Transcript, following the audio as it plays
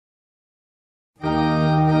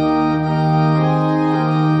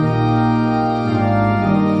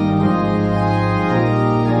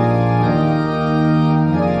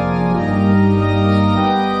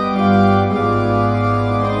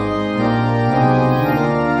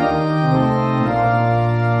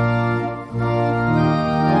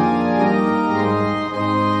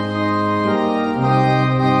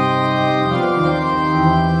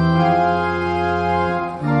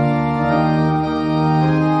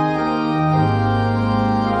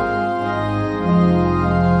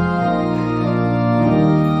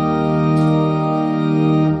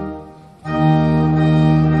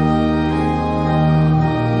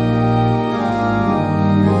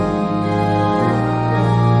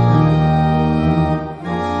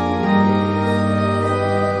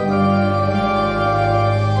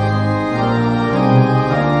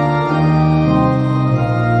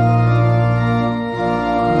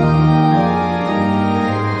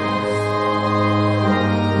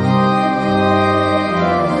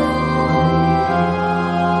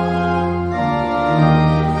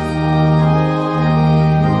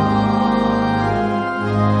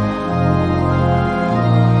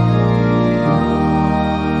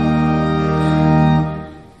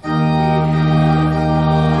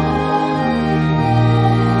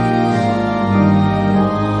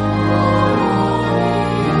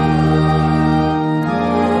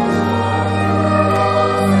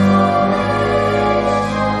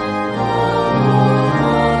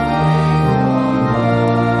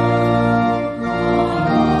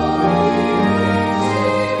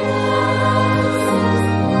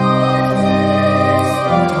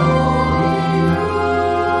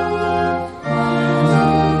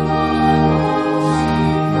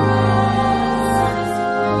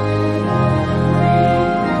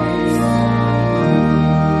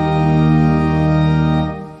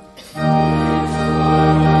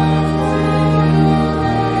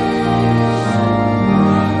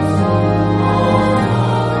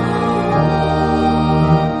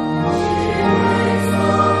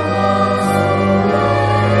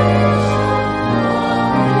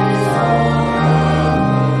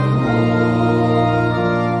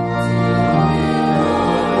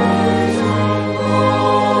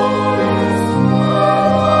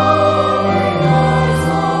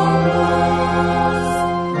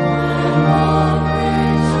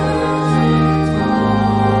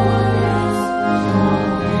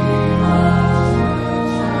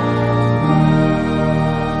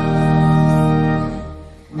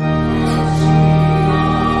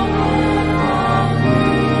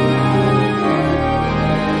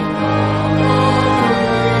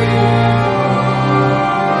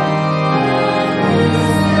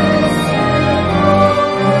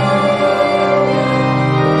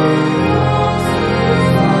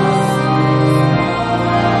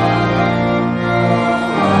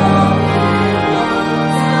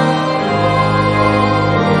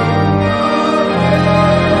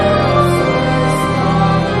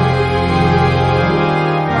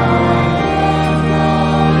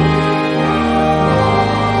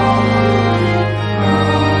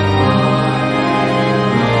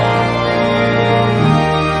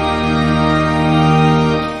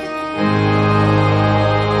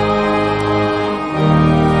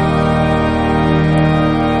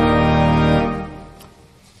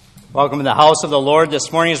Welcome to the house of the Lord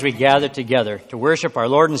this morning as we gather together to worship our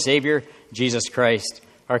Lord and Savior, Jesus Christ.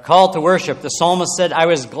 Our call to worship, the psalmist said, "I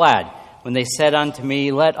was glad when they said unto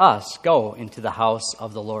me, let us go into the house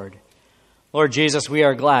of the Lord." Lord Jesus, we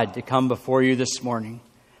are glad to come before you this morning.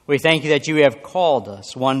 We thank you that you have called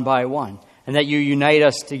us one by one and that you unite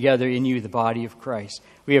us together in you, the body of Christ.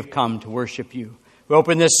 We have come to worship you. We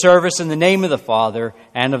open this service in the name of the Father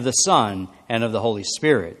and of the Son and of the Holy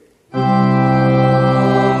Spirit.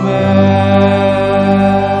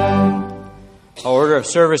 Our order of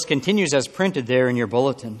service continues as printed there in your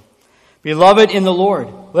bulletin. Beloved in the Lord,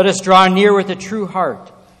 let us draw near with a true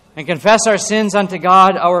heart and confess our sins unto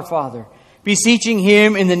God our Father, beseeching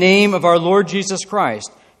him in the name of our Lord Jesus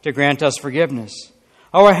Christ to grant us forgiveness.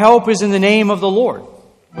 Our help is in the name of the Lord.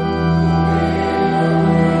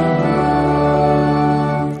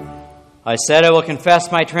 I said, I will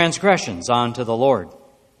confess my transgressions unto the Lord.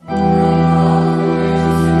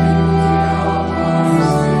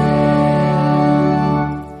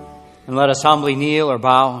 And let us humbly kneel or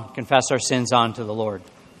bow and confess our sins unto the Lord.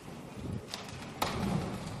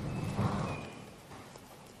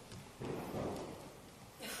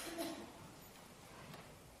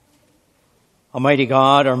 Almighty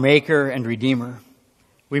God, our Maker and Redeemer,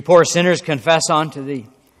 we poor sinners confess unto thee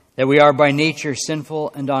that we are by nature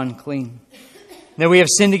sinful and unclean, and that we have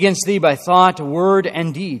sinned against thee by thought, word,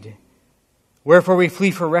 and deed. Wherefore we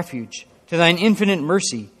flee for refuge to thine infinite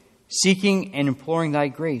mercy, seeking and imploring thy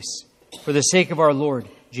grace, for the sake of our Lord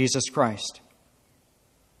Jesus Christ.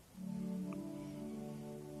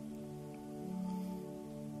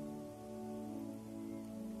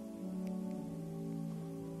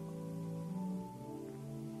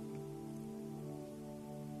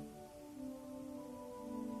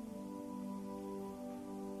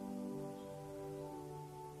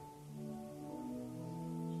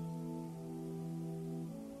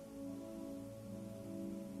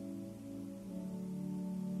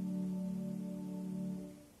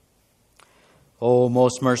 O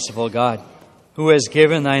most merciful God, who has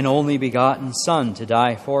given thine only begotten Son to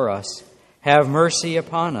die for us, have mercy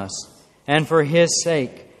upon us, and for his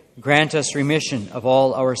sake grant us remission of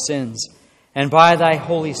all our sins, and by thy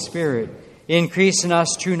Holy Spirit increase in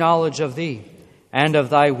us true knowledge of thee, and of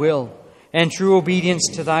thy will, and true obedience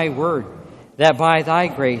to thy word, that by thy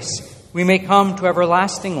grace we may come to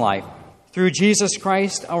everlasting life, through Jesus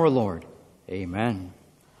Christ our Lord. Amen.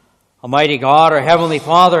 Almighty God, our Heavenly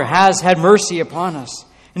Father, has had mercy upon us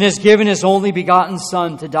and has given his only begotten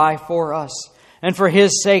Son to die for us, and for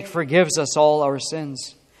his sake forgives us all our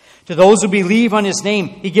sins. To those who believe on his name,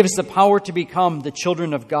 he gives the power to become the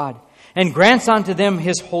children of God and grants unto them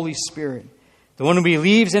his Holy Spirit. The one who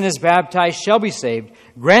believes and is baptized shall be saved.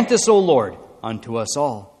 Grant this, O Lord, unto us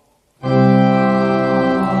all. Amen.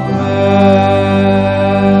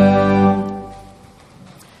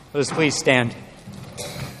 Let us please stand.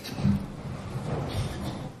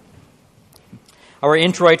 Our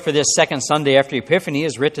introit for this second Sunday after Epiphany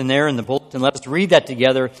is written there in the bulletin. Let us read that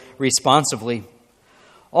together responsively.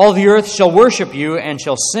 All the earth shall worship you and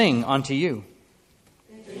shall sing unto you.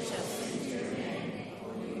 They shall sing to your name,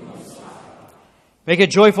 O you Most High. Make a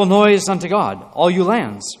joyful noise unto God, all you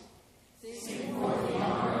lands. Sing forth the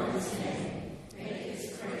honor of his name. Make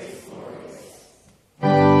his praise glorious.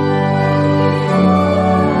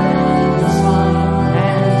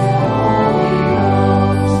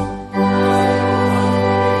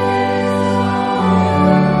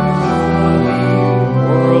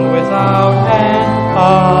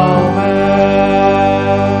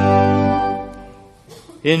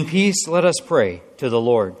 In peace, let us pray to the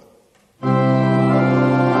Lord.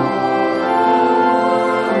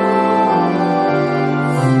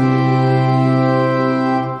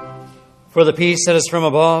 For the peace that is from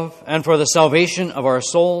above, and for the salvation of our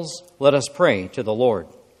souls, let us pray to the Lord.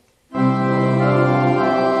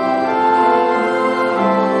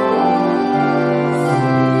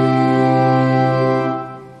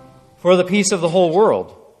 For the peace of the whole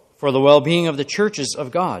world, for the well-being of the churches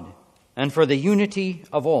of God, and for the unity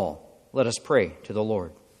of all, let us pray to the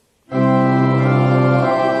Lord.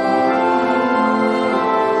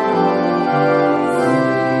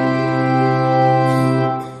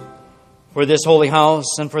 For this holy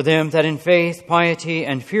house, and for them that in faith, piety,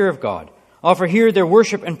 and fear of God offer here their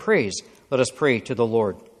worship and praise, let us pray to the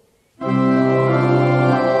Lord.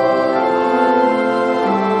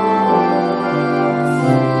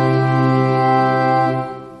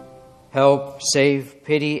 Help, save,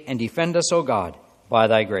 pity, and defend us, O God, by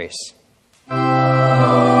thy grace.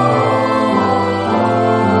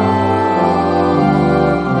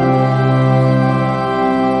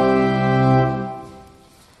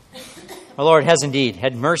 Our Lord has indeed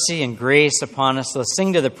had mercy and grace upon us. Let's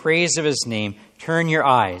sing to the praise of his name. Turn your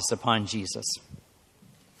eyes upon Jesus.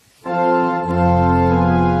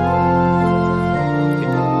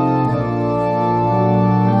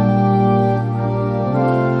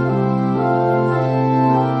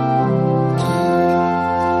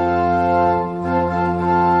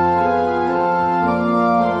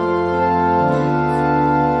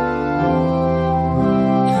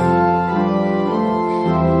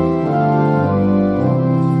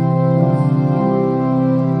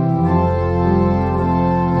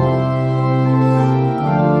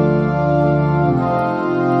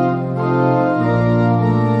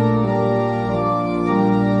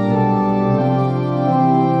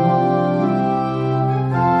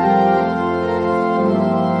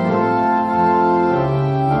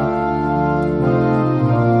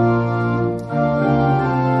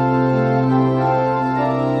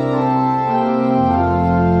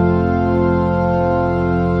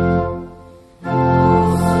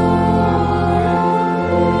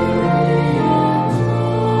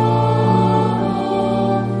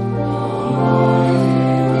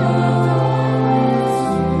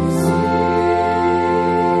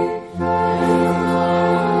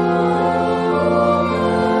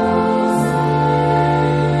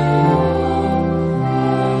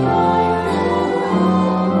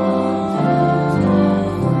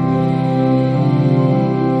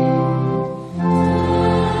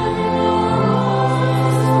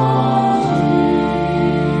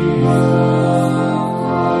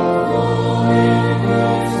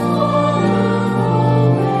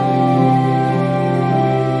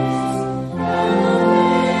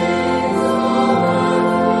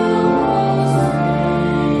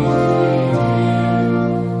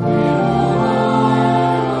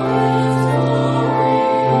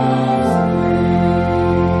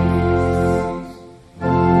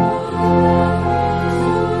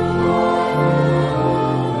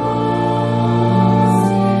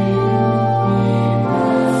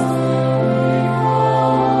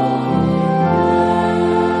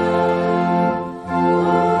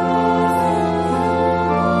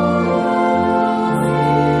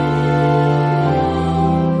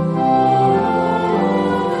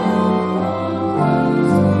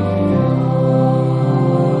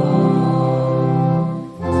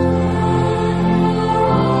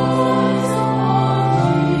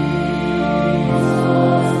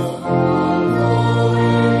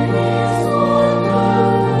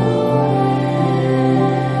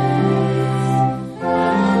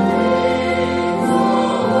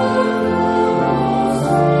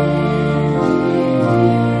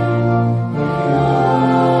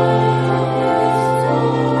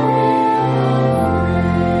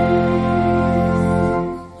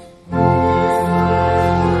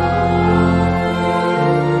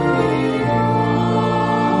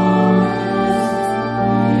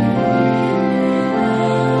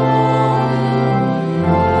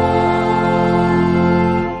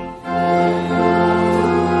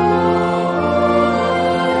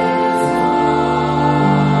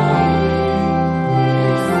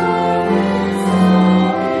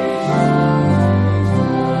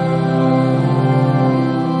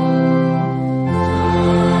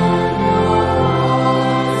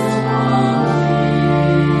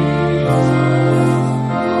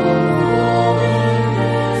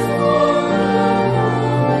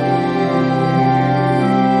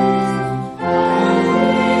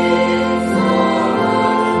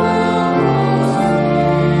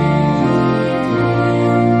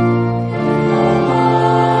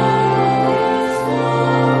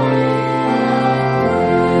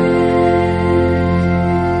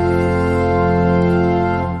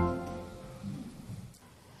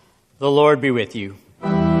 The Lord be with you.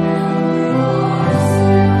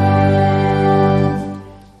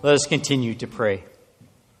 Let us continue to pray.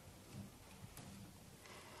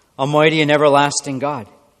 Almighty and everlasting God,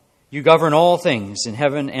 you govern all things in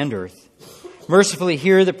heaven and earth. Mercifully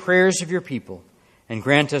hear the prayers of your people and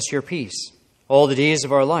grant us your peace all the days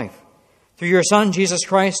of our life. Through your Son, Jesus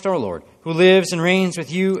Christ our Lord, who lives and reigns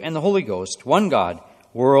with you and the Holy Ghost, one God,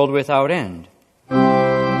 world without end.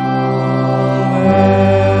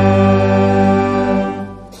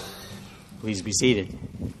 Please be seated.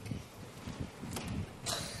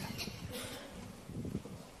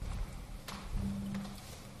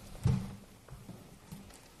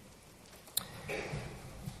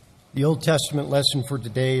 The Old Testament lesson for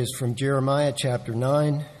today is from Jeremiah chapter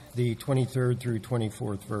 9, the 23rd through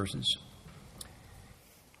 24th verses.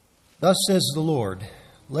 Thus says the Lord,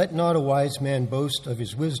 let not a wise man boast of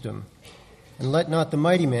his wisdom, and let not the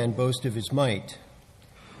mighty man boast of his might.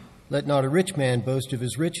 Let not a rich man boast of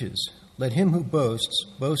his riches. Let him who boasts,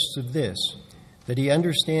 boasts of this, that he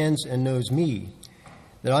understands and knows me,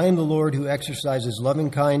 that I am the Lord who exercises loving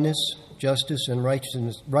kindness, justice, and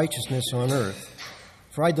righteousness on earth.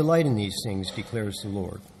 For I delight in these things, declares the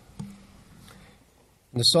Lord.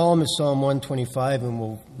 And the psalm is Psalm 125, and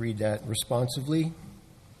we'll read that responsively.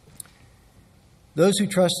 Those who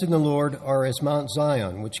trust in the Lord are as Mount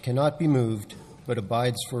Zion, which cannot be moved, but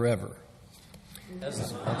abides forever.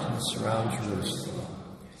 As the mountains surround Jerusalem,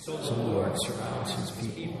 so the Lord surrounds his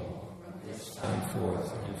people from this time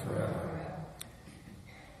forth and forever.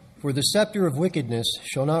 For the scepter of wickedness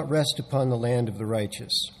shall not rest upon the land of the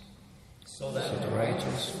righteous, so that the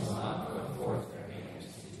righteous will not put forth their hands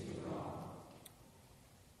to do wrong.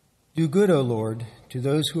 Do good, O Lord, to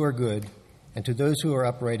those who are good, and to those who are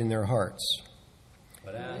upright in their hearts.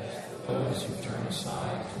 But as for those who turn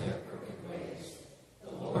aside to their crooked ways,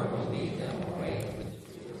 the Lord will lead them away with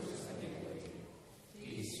the doers of iniquity.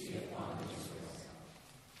 Peace be upon Israel.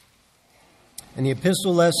 And the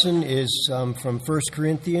epistle lesson is from 1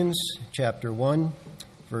 Corinthians chapter 1,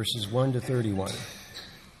 verses 1 to 31.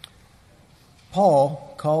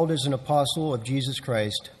 Paul, called as an apostle of Jesus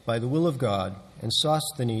Christ by the will of God, and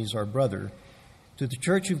Sosthenes, our brother, to the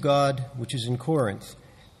church of God which is in Corinth,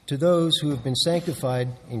 to those who have been sanctified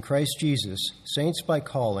in Christ Jesus, saints by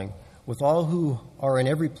calling, with all who are in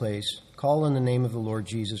every place, call on the name of the Lord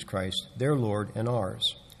Jesus Christ, their Lord and ours.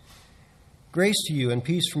 Grace to you and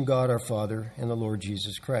peace from God our Father and the Lord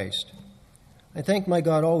Jesus Christ. I thank my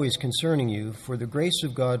God always concerning you for the grace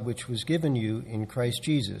of God which was given you in Christ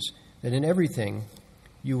Jesus, that in everything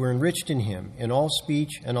you were enriched in him, in all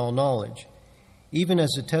speech and all knowledge, even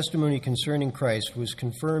as the testimony concerning Christ was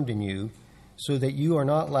confirmed in you, so that you are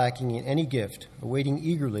not lacking in any gift, awaiting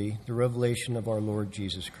eagerly the revelation of our Lord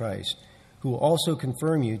Jesus Christ, who will also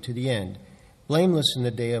confirm you to the end, blameless in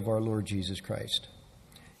the day of our Lord Jesus Christ.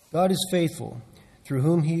 God is faithful, for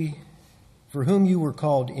whom you were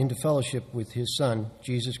called into fellowship with his Son,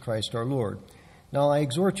 Jesus Christ our Lord. Now I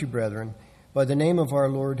exhort you, brethren, by the name of our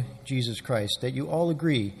Lord Jesus Christ, that you all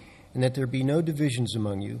agree, and that there be no divisions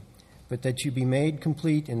among you, but that you be made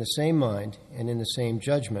complete in the same mind and in the same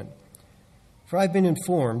judgment. For I have been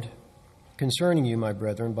informed concerning you, my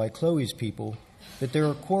brethren, by Chloe's people, that there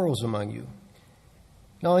are quarrels among you.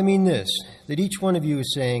 Now I mean this, that each one of you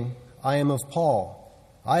is saying, I am of Paul,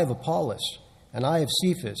 I have Apollos, and I have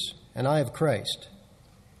Cephas, and I have Christ.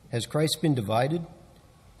 Has Christ been divided?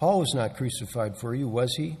 Paul was not crucified for you,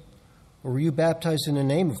 was he? Or were you baptized in the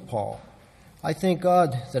name of Paul? I thank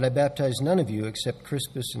God that I baptized none of you except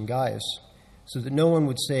Crispus and Gaius, so that no one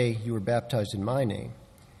would say you were baptized in my name.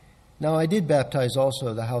 Now I did baptize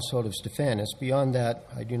also the household of Stephanas. Beyond that,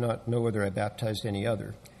 I do not know whether I baptized any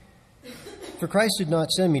other. For Christ did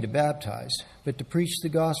not send me to baptize, but to preach the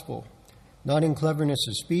gospel, not in cleverness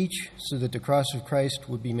of speech, so that the cross of Christ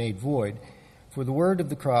would be made void. For the word of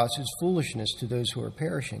the cross is foolishness to those who are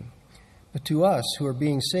perishing, but to us who are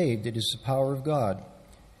being saved it is the power of God.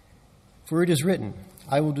 For it is written,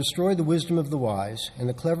 I will destroy the wisdom of the wise, and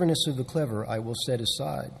the cleverness of the clever I will set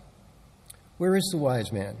aside. Where is the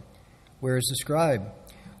wise man? Where is the scribe?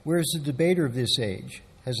 Where is the debater of this age?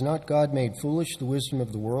 Has not God made foolish the wisdom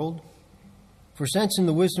of the world? For since in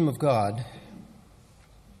the wisdom of God,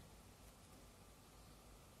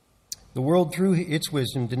 the world through its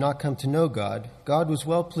wisdom did not come to know God, God was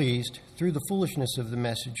well pleased through the foolishness of the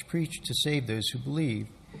message preached to save those who believe.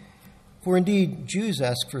 For indeed, Jews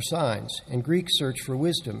ask for signs, and Greeks search for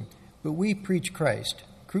wisdom, but we preach Christ,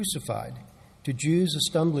 crucified, to Jews a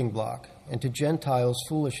stumbling block, and to Gentiles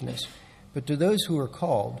foolishness. But to those who are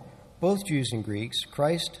called, both Jews and Greeks,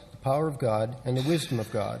 Christ, the power of God, and the wisdom of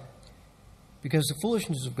God. Because the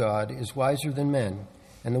foolishness of God is wiser than men,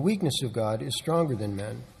 and the weakness of God is stronger than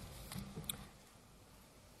men.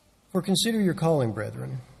 For consider your calling,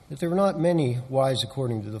 brethren, that there were not many wise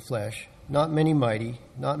according to the flesh, not many mighty,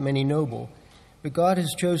 not many noble, but God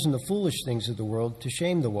has chosen the foolish things of the world to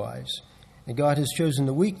shame the wise, and God has chosen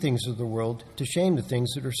the weak things of the world to shame the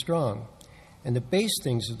things that are strong, and the base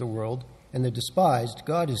things of the world and the despised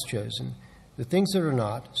God has chosen, the things that are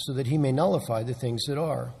not, so that he may nullify the things that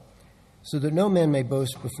are, so that no man may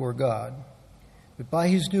boast before God. But by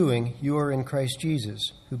his doing you are in Christ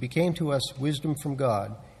Jesus, who became to us wisdom from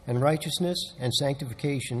God, and righteousness and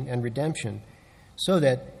sanctification and redemption, so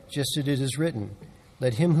that, just as it is written,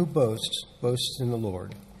 let him who boasts, boasts in the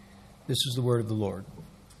Lord. This is the word of the Lord.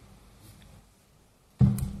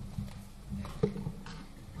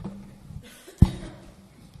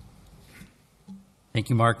 Thank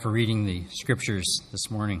you, Mark, for reading the scriptures this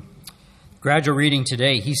morning. Gradual reading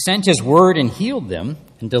today. He sent his word and healed them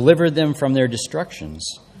and delivered them from their destructions.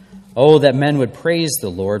 Oh, that men would praise the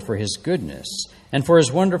Lord for his goodness and for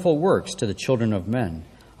his wonderful works to the children of men.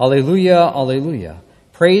 Alleluia, alleluia.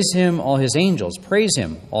 Praise him, all his angels. Praise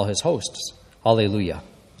him, all his hosts. Alleluia.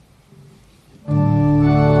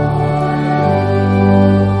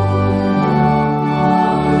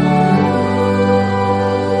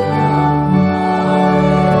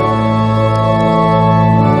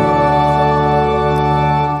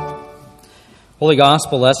 Holy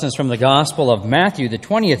Gospel lessons from the Gospel of Matthew, the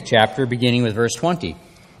 20th chapter, beginning with verse 20.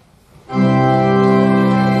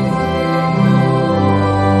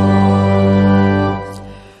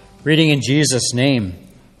 Reading in Jesus' name.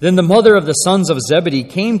 Then the mother of the sons of Zebedee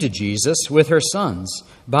came to Jesus with her sons,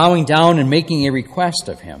 bowing down and making a request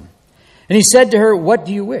of him. And he said to her, "What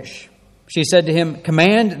do you wish?" She said to him,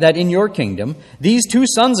 "Command that in your kingdom these 2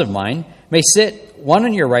 sons of mine may sit, one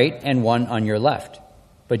on your right and one on your left."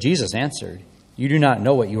 But Jesus answered, "You do not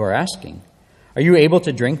know what you are asking. Are you able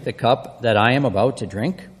to drink the cup that I am about to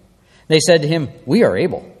drink?" They said to him, "We are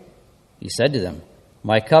able." He said to them,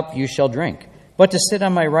 "My cup you shall drink, but to sit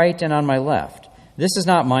on my right and on my left, this is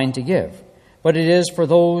not mine to give, but it is for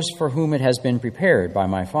those for whom it has been prepared by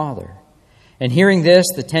my Father." And hearing this,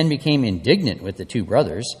 the 10 became indignant with the 2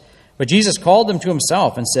 brothers. But Jesus called them to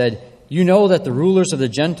himself and said, "You know that the rulers of the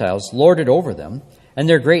Gentiles lord it over them, and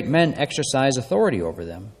their great men exercise authority over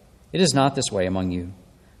them. It is not this way among you.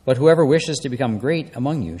 But whoever wishes to become great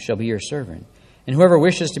among you shall be your servant, and whoever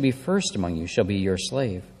wishes to be first among you shall be your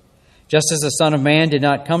slave. Just as the Son of Man did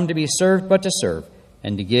not come to be served, but to serve,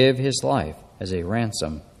 and to give his life as a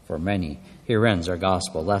ransom for many." Here ends our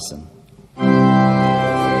gospel lesson.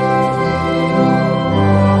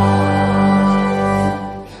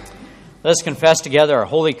 Let us confess together our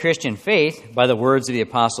holy Christian faith by the words of the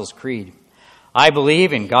Apostles' Creed. I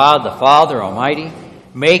believe in God the Father Almighty,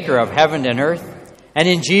 maker of heaven and earth, and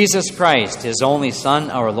in Jesus Christ, his only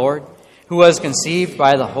Son, our Lord, who was conceived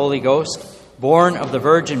by the Holy Ghost, born of the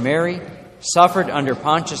Virgin Mary, suffered under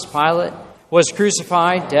Pontius Pilate, was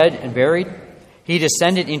crucified, dead, and buried. He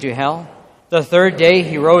descended into hell. The 3rd day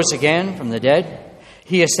he rose again from the dead.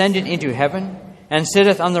 He ascended into heaven, and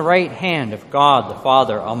sitteth on the right hand of God the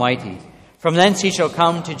Father Almighty. From thence he shall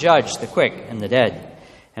come to judge the quick and the dead.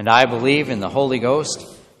 And I believe in the Holy Ghost,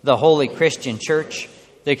 the holy Christian Church,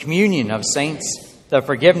 the communion of saints, the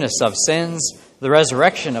forgiveness of sins, the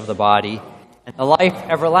resurrection of the body, and the life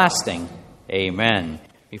everlasting. Amen.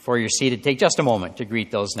 Before you're seated, take just a moment to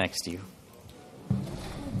greet those next to you.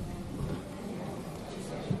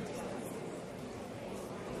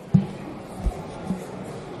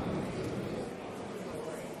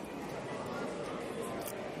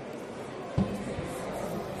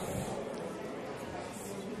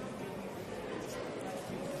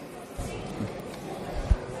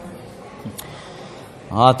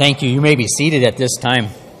 Thank you. You may be seated at this time.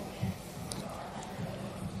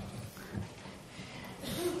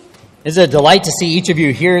 It's a delight to see each of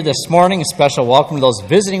you here this morning. A special welcome to those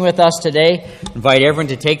visiting with us today. I invite everyone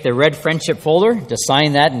to take their red friendship folder, to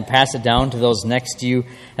sign that and pass it down to those next to you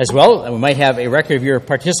as well. And we might have a record of your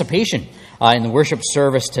participation in the worship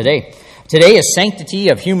service today. Today is Sanctity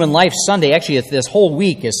of Human Life Sunday. Actually, this whole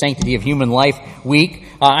week is Sanctity of Human Life Week.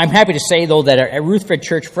 I'm happy to say, though, that at Ruthford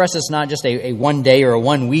Church, for us, it's not just a one-day or a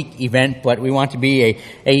one-week event, but we want to be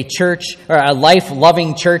a church, or a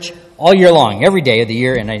life-loving church all year long, every day of the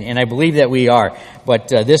year, and I believe that we are. But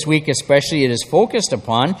this week especially, it is focused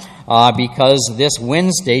upon because this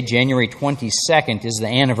Wednesday, January 22nd, is the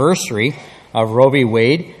anniversary of Roe v.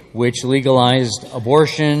 Wade, which legalized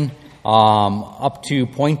abortion up to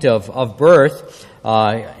point of birth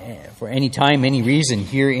for any time, any reason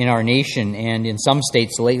here in our nation, and in some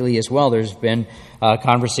states lately as well. There's been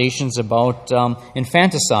conversations about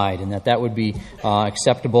infanticide, and that would be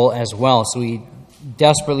acceptable as well. So we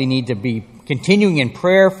desperately need to be continuing in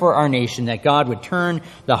prayer for our nation, that God would turn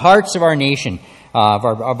the hearts of our nation,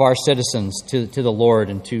 of our citizens, to the Lord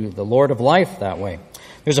and to the Lord of life that way.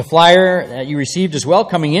 There's a flyer that you received as well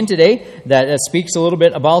coming in today that speaks a little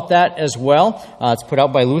bit about that as well. It's put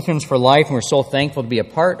out by Lutherans for Life, and we're so thankful to be a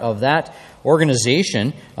part of that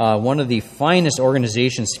organization, one of the finest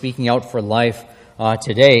organizations speaking out for life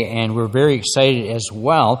today. And we're very excited as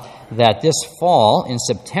well that this fall, in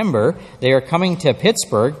September, they are coming to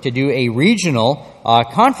Pittsburgh to do a regional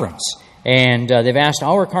conference. And they've asked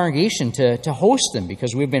our congregation to host them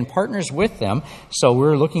because we've been partners with them. So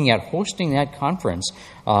we're looking at hosting that conference,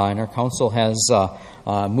 and our council has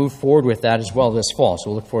moved forward with that as well this fall.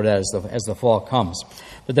 So we'll look forward to that as the fall comes.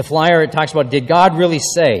 But the flyer, it talks about, did God really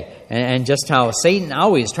say? And just how Satan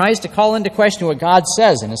always tries to call into question what God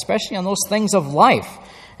says, and especially on those things of life.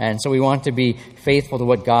 And so we want to be faithful to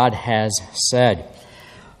what God has said.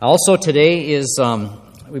 Also, today is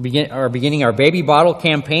we are beginning our baby bottle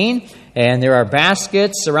campaign, and there are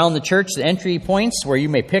baskets around the church, the entry points, where you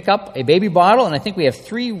may pick up a baby bottle. And I think we have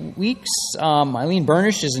 3 weeks. Eileen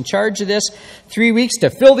Burnish is in charge of this. 3 weeks to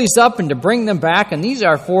fill these up and to bring them back. And these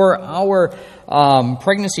are for our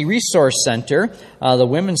Pregnancy Resource Center, the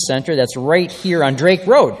Women's Center that's right here on Drake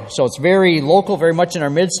Road. So it's very local, very much in our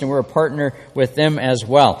midst, and we're a partner with them as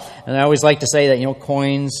well. And I always like to say that,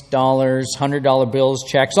 coins, dollars, $100 bills,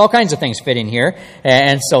 checks, all kinds of things fit in here.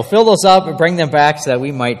 And so fill those up and bring them back so that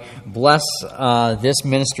we might bless this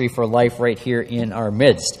ministry for life right here in our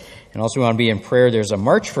midst. And also we want to be in prayer. There's a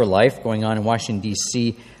March for Life going on in Washington,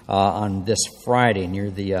 D.C. On this Friday near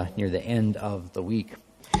the end of the week.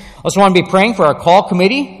 I also want to be praying for our call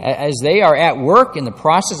committee as they are at work in the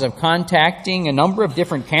process of contacting a number of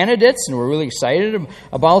different candidates, and we're really excited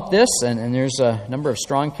about this, and there's a number of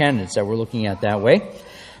strong candidates that we're looking at that way.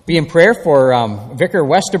 Be in prayer for Vicar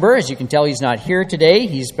Westerber. As you can tell, he's not here today.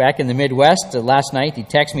 He's back in the Midwest. Last night he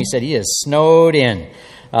texted me, said he is snowed in.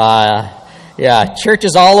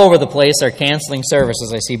 Churches all over the place are canceling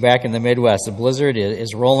services, I see, back in the Midwest. The blizzard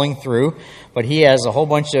is rolling through, but he has a whole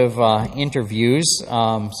bunch of interviews,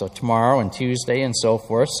 so tomorrow and Tuesday and so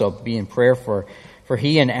forth, so be in prayer for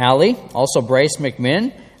he and Allie. Also Bryce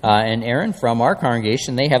McMinn and Aaron from our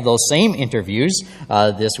congregation, they have those same interviews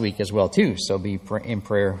this week as well, too, so be in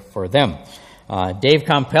prayer for them. Dave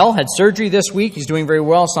Compel had surgery this week. He's doing very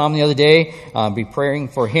well. Saw him the other day. Be praying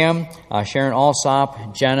for him. Sharon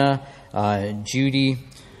Alsop, Jenna, Judy,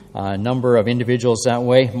 a number of individuals that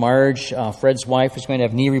way. Marge, Fred's wife, is going to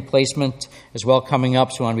have knee replacement as well coming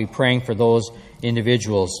up, so we want to be praying for those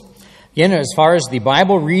individuals. Again, as far as the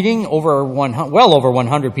Bible reading, well over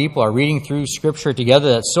 100 people are reading through Scripture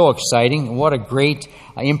together. That's so exciting. What a great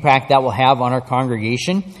impact that will have on our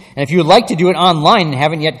congregation. And if you would like to do it online and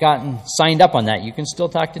haven't yet gotten signed up on that, you can still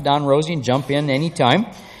talk to Don Rosie and jump in anytime.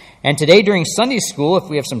 And today during Sunday school, if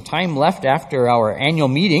we have some time left after our annual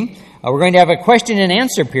meeting, we're going to have a question and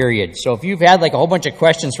answer period. So if you've had a whole bunch of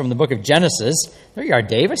questions from the book of Genesis, there you are,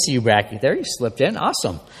 Dave. I see you back there. You slipped in.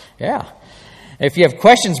 Awesome. Yeah. If you have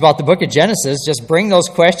questions about the book of Genesis, just bring those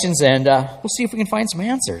questions and we'll see if we can find some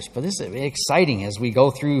answers. But this is exciting as we go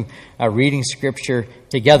through reading Scripture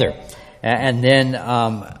together. And then,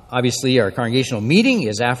 obviously, our congregational meeting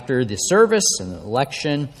is after the service and the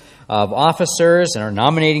election of officers, and our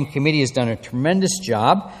nominating committee has done a tremendous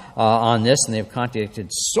job on this, and they've contacted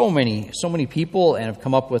so many people and have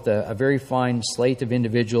come up with a very fine slate of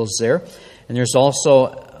individuals there. And there's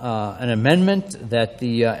also an amendment that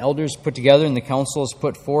the elders put together and the council has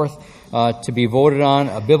put forth to be voted on,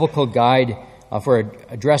 a biblical guide for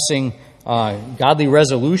addressing godly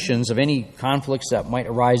resolutions of any conflicts that might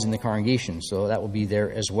arise in the congregation. So that will be there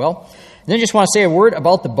as well. And then I just want to say a word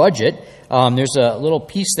about the budget. There's a little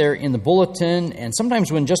piece there in the bulletin, and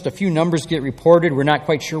sometimes when just a few numbers get reported, we're not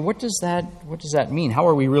quite sure what does that mean? How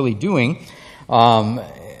are we really doing?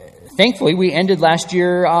 Thankfully, we ended last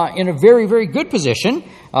year in a very, very good position.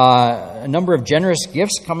 A number of generous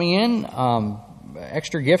gifts coming in,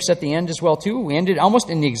 extra gifts at the end as well, too. We ended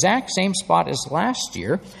almost in the exact same spot as last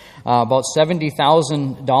year, about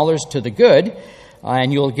 $70,000 to the good,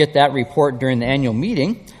 and you'll get that report during the annual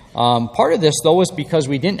meeting. Part of this, though, was because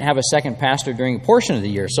we didn't have a second pastor during a portion of the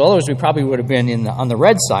year. So otherwise, we probably would have been on the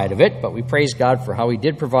red side of it, but we praise God for how He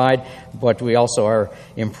did provide, but we also are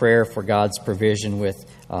in prayer for God's provision with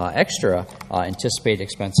extra anticipated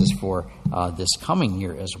expenses for this coming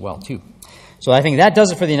year as well, too. So I think that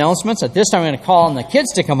does it for the announcements. At this time, I'm going to call on the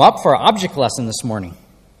kids to come up for our object lesson this morning.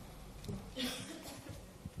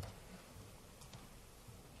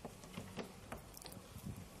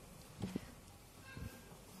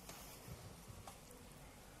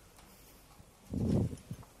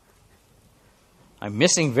 I'm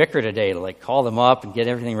missing Vicar today to call them up and get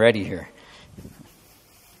everything ready here.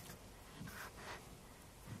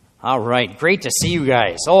 All right, great to see you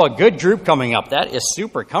guys. Oh, a good group coming up. That is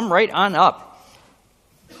super. Come right on up.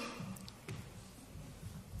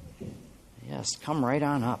 Yes, come right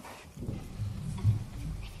on up.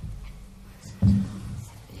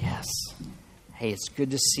 Yes. Hey, it's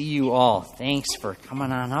good to see you all. Thanks for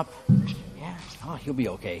coming on up. Yeah. Oh, you'll be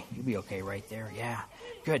okay. You'll be okay right there. Yeah.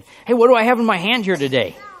 Good. Hey, what do I have in my hand here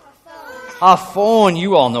today? A phone.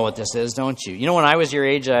 You all know what this is, don't you? You know, when I was your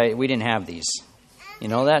age, we didn't have these. You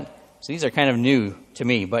know that? So these are kind of new to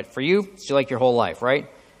me. But for you, it's like your whole life, right?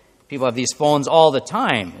 People have these phones all the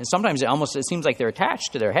time. And sometimes it seems like they're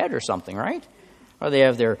attached to their head or something, right? Or they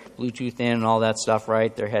have their Bluetooth in and all that stuff,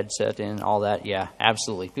 right? Their headset in, all that. Yeah,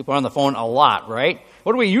 absolutely. People are on the phone a lot, right?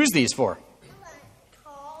 What do we use these for?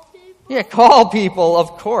 Call people. Yeah, call people,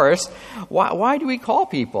 of course. Why do we call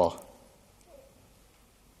people?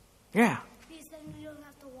 Yeah. Because then we don't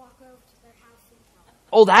have to walk over to their house and tell them.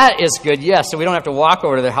 Oh, that is good. Yes, so we don't have to walk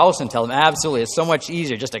over to their house and tell them. Absolutely. It's so much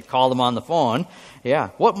easier just to call them on the phone. Yeah.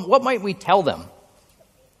 What might we tell them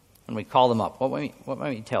when we call them up? What might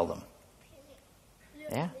we tell them?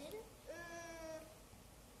 Yeah.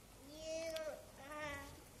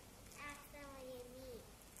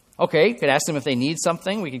 Okay, you could ask them if they need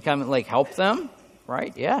something. We could come and help them,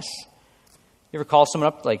 right? Yes. You ever call someone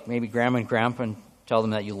up, like maybe grandma and grandpa, and tell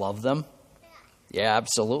them that you love them? Yeah,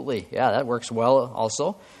 absolutely. Yeah, that works well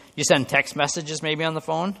also. You send text messages maybe on the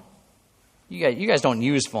phone? You guys don't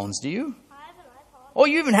use phones, do you? I have an iPod. Oh,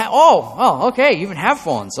 you even have, okay, you even have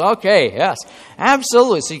phones. Okay, yes,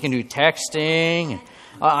 absolutely. So you can do texting,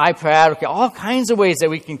 iPad, okay, all kinds of ways that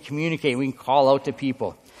we can communicate. We can call out to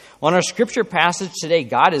people. Well, in our scripture passage today,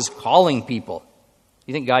 God is calling people.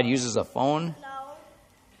 You think God uses a phone? No.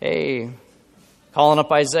 Hey, calling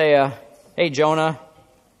up Isaiah. Hey, Jonah,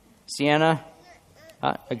 Sienna.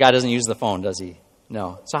 God doesn't use the phone, does he?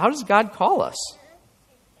 No. So how does God call us?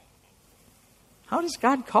 How does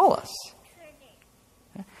God call us?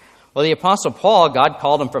 Well, the Apostle Paul, God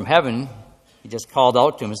called him from heaven. He just called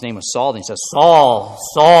out to him. His name was Saul. And he says, Saul,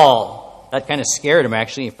 Saul. That kind of scared him,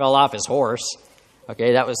 actually. He fell off his horse.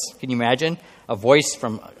 Okay, that was, can you imagine? A voice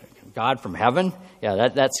from God from heaven? Yeah,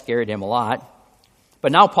 that scared him a lot.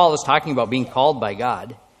 But now Paul is talking about being called by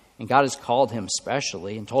God. And God has called him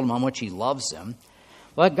specially and told him how much he loves him.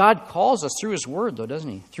 But God calls us through his word, though, doesn't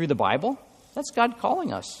he? Through the Bible. That's God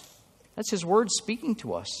calling us. That's his word speaking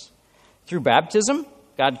to us. Through baptism,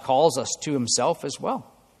 God calls us to himself as well.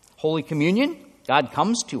 Holy Communion, God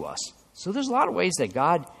comes to us. So there's a lot of ways that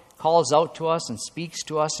God calls out to us and speaks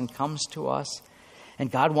to us and comes to us. And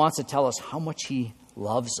God wants to tell us how much he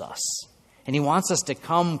loves us. And he wants us to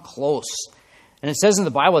come close. And it says in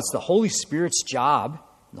the Bible, it's the Holy Spirit's job,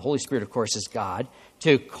 and the Holy Spirit, of course, is God,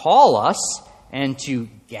 to call us and to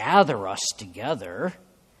gather us together,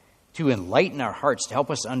 to enlighten our hearts, to help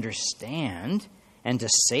us understand, and to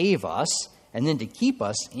save us, and then to keep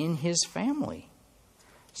us in his family.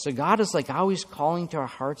 So God is always calling to our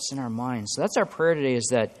hearts and our minds. So that's our prayer today, is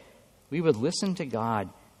that we would listen to God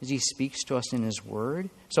as he speaks to us in his word.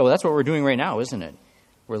 So that's what we're doing right now, isn't it?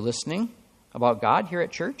 We're listening about God here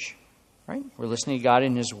at church, right? We're listening to God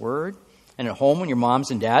in his word. And at home, when your moms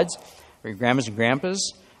and dads or your grandmas and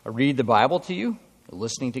grandpas read the Bible to you, they're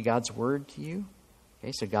listening to God's word to you.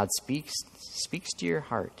 Okay, so God speaks to your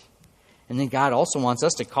heart. And then God also wants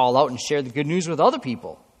us to call out and share the good news with other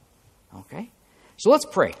people. Okay? So let's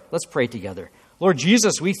pray. Let's pray together. Lord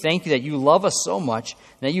Jesus, we thank you that you love us so much,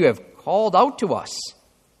 and that you have called out to us.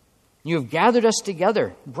 You have gathered us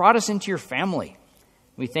together, brought us into your family.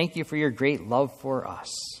 We thank you for your great love for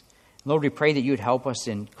us. Lord, we pray that you would help us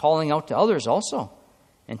in calling out to others also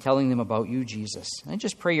and telling them about you, Jesus. And I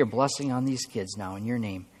just pray your blessing on these kids now in your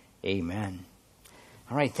name. Amen.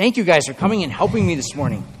 All right, thank you guys for coming and helping me this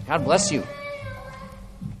morning. God bless you.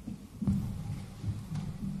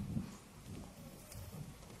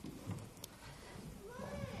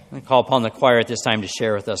 I'm going to call upon the choir at this time to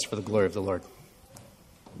share with us for the glory of the Lord.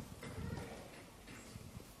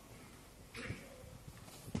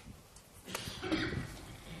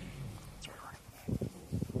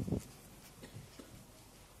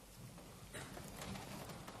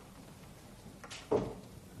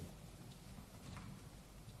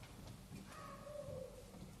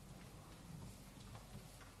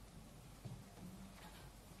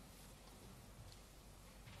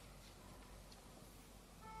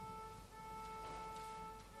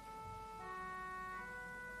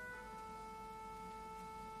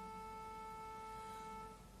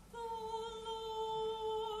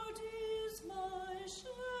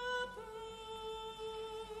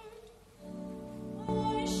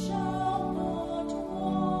 I shall not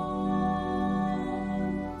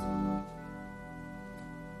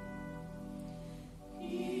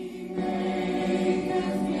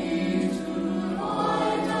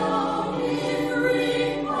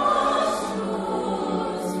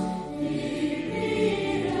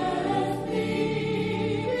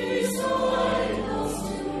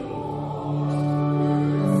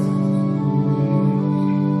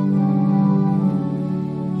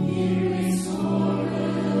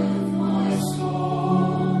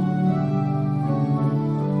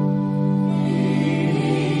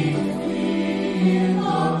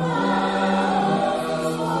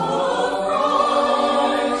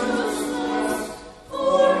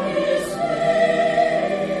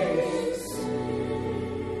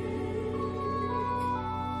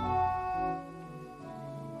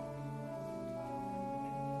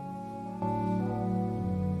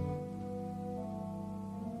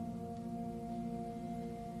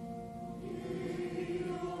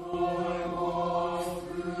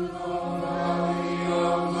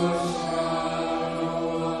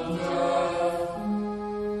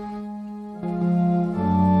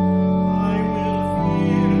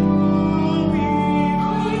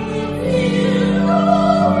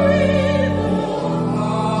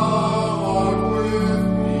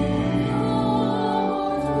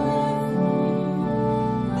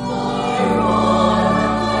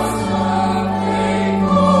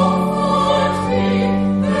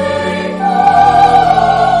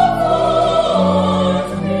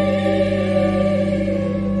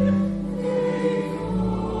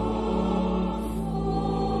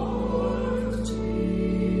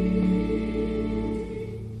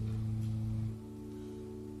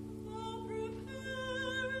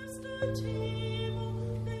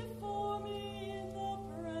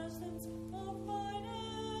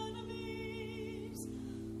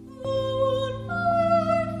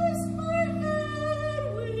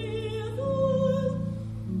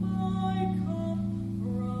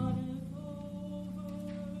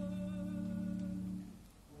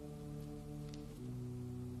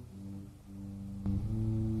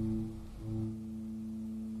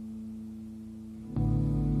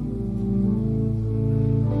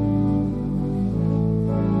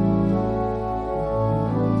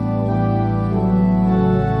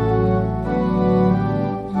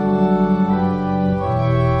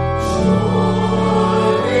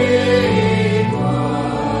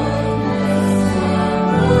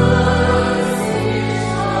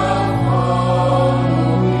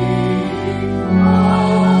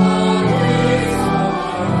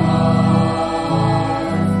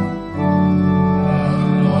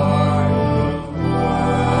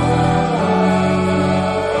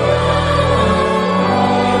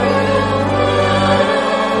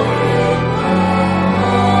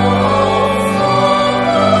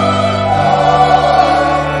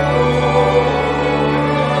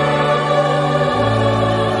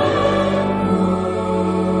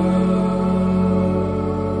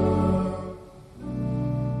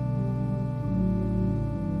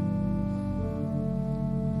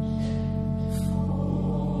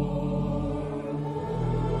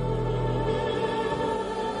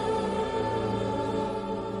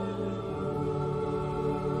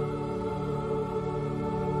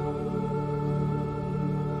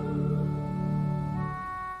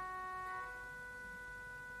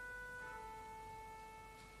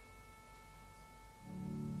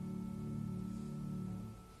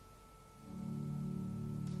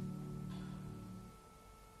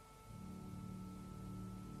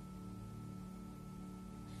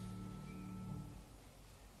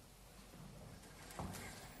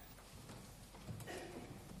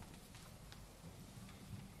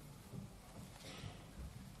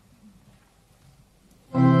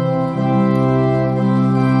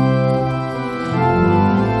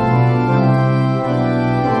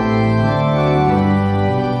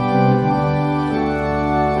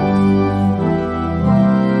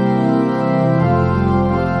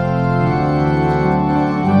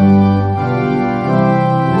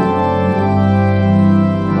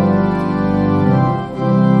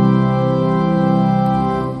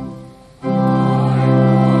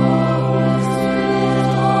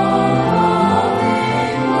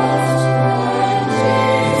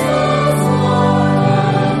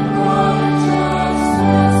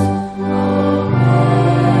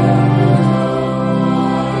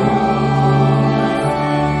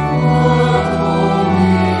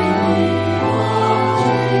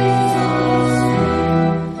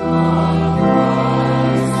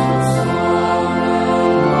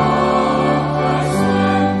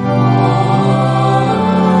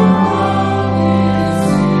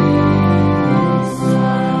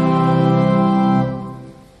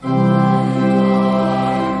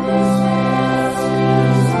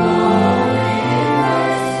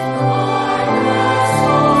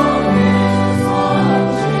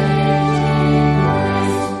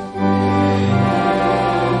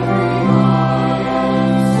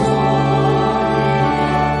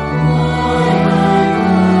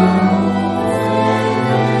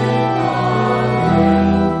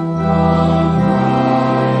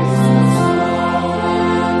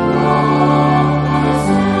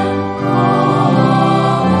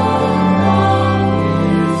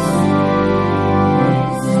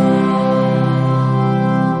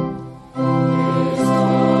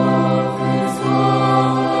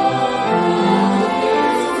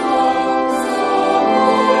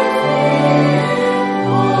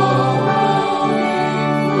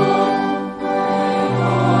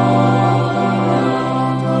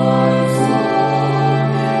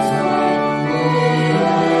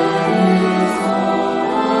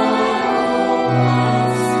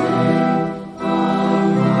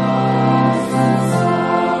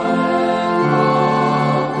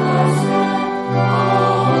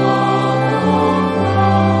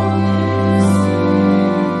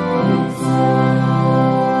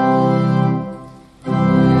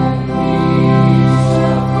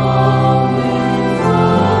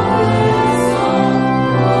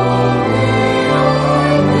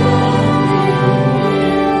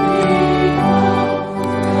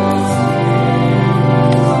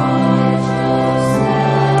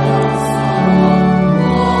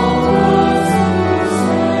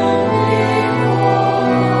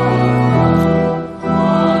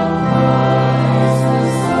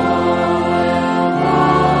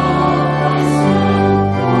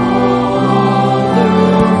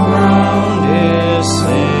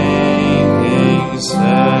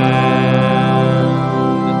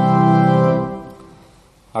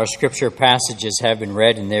Our scripture passages have been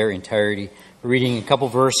read in their entirety. We're reading a couple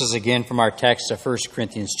verses again from our text of 1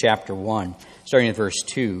 Corinthians chapter 1, starting at verse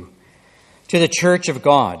 2. To the church of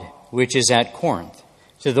God, which is at Corinth,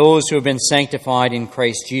 to those who have been sanctified in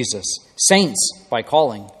Christ Jesus, saints by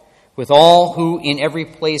calling, with all who in every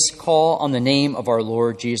place call on the name of our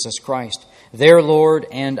Lord Jesus Christ, their Lord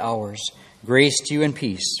and ours, grace to you and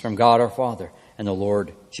peace from God our Father and the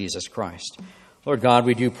Lord Jesus Christ. Lord God,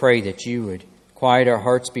 we do pray that you would quiet our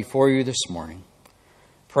hearts before you this morning.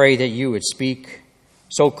 Pray that you would speak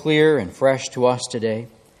so clear and fresh to us today.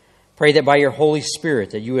 Pray that by your Holy Spirit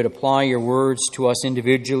that you would apply your words to us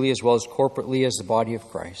individually as well as corporately as the body of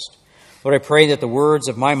Christ. Lord, I pray that the words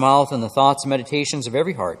of my mouth and the thoughts and meditations of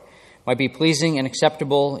every heart might be pleasing and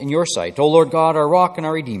acceptable in your sight. O Lord God, our rock and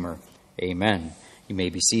our Redeemer. Amen. You may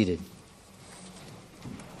be seated.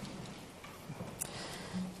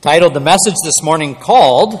 Titled the message this morning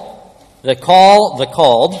called The Call, the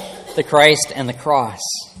Called, the Christ and the Cross.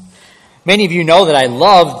 Many of you know that I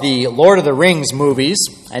love the Lord of the Rings movies,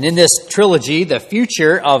 and in this trilogy, the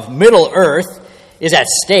future of Middle-earth is at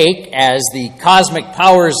stake as the cosmic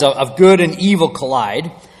powers of good and evil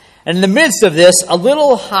collide. And in the midst of this, a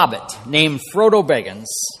little hobbit named Frodo Baggins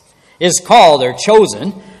is called or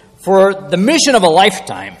chosen for the mission of a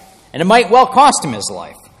lifetime, and it might well cost him his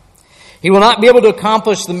life. He will not be able to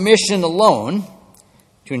accomplish the mission alone.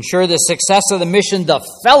 To ensure the success of the mission, the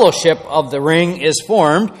Fellowship of the Ring is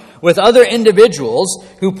formed with other individuals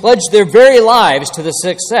who pledge their very lives to the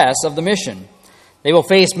success of the mission. They will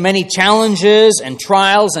face many challenges and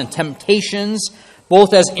trials and temptations,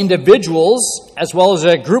 both as individuals as well as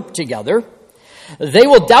a group together. They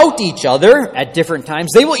will doubt each other at different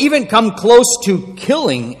times. They will even come close to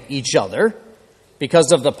killing each other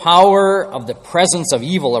because of the power of the presence of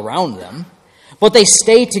evil around them. But they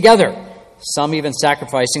stay together, some even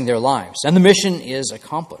sacrificing their lives, and the mission is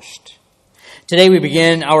accomplished. Today we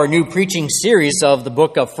begin our new preaching series of the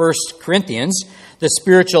book of 1 Corinthians, the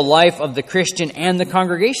spiritual life of the Christian and the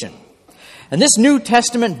congregation. And this New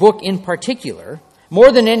Testament book in particular,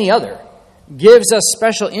 more than any other, gives us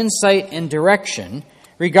special insight and direction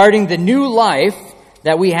regarding the new life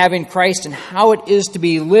that we have in Christ and how it is to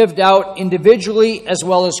be lived out individually as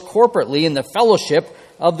well as corporately in the fellowship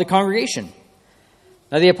of the congregation.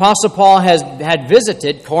 Now, the Apostle Paul had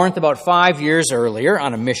visited Corinth about 5 years earlier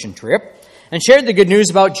on a mission trip and shared the good news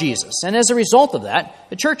about Jesus. And as a result of that,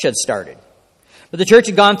 the church had started. But the church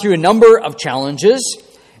had gone through a number of challenges,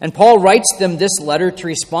 and Paul writes them this letter to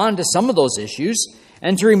respond to some of those issues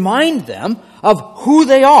and to remind them of who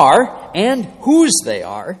they are and whose they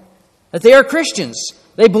are, that they are Christians,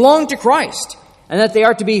 they belong to Christ, and that they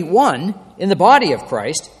are to be one in the body of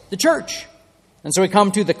Christ, the church. And so we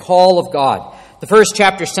come to the call of God. The first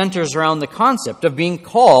chapter centers around the concept of being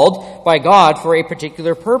called by God for a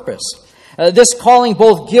particular purpose. This calling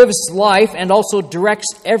both gives life and also directs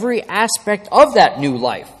every aspect of that new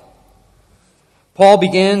life. Paul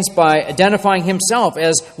begins by identifying himself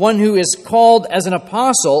as one who is called as an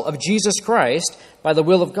apostle of Jesus Christ by the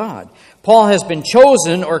will of God. Paul has been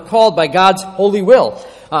chosen or called by God's holy will.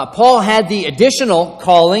 Paul had the additional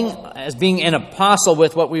calling as being an apostle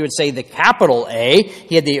with what we would say the capital A.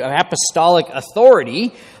 He had the apostolic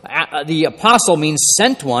authority. The apostle means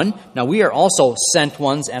sent one. Now, we are also sent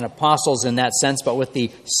ones and apostles in that sense, but with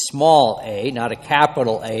the small a, not a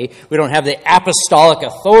capital A. We don't have the apostolic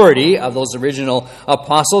authority of those original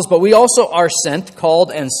apostles, but we also are sent,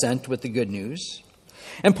 called and sent with the good news.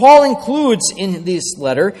 And Paul includes in this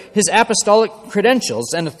letter his apostolic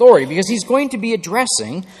credentials and authority because he's going to be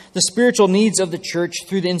addressing the spiritual needs of the church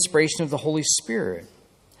through the inspiration of the Holy Spirit.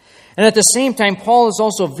 And at the same time, Paul is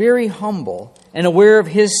also very humble and aware of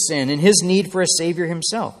his sin and his need for a Savior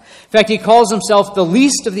himself. In fact, he calls himself the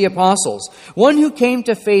least of the apostles, one who came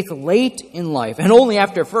to faith late in life and only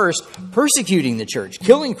after first persecuting the church,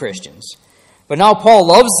 killing Christians. But now Paul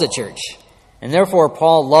loves the church. And therefore,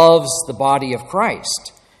 Paul loves the body of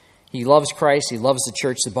Christ. He loves Christ. He loves the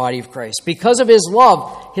church, the body of Christ. Because of his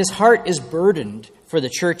love, his heart is burdened for the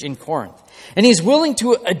church in Corinth. And he's willing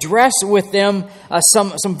to address with them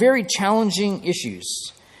some very challenging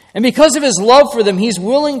issues. And because of his love for them, he's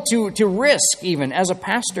willing to risk even as a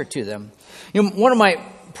pastor to them. You know, one of my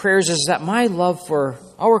prayers is that my love for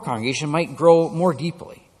our congregation might grow more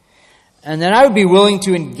deeply. And that I would be willing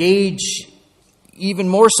to engage even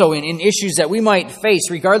more so in issues that we might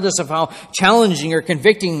face, regardless of how challenging or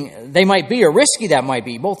convicting they might be or risky that might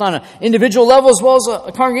be, both on an individual level as well as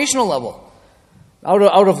a congregational level.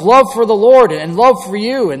 Out of love for the Lord and love for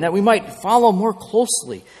you, and that we might follow more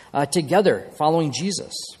closely together, following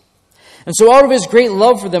Jesus. And so out of his great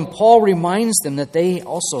love for them, Paul reminds them that they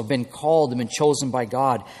also have been called and been chosen by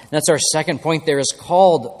God. And that's our second point there, is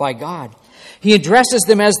called by God. He addresses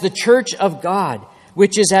them as the church of God,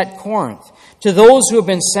 which is at Corinth, to those who have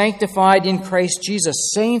been sanctified in Christ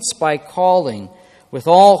Jesus, saints by calling, with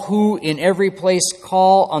all who in every place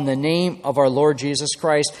call on the name of our Lord Jesus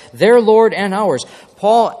Christ, their Lord and ours.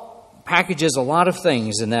 Paul packages a lot of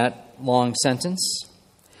things in that long sentence.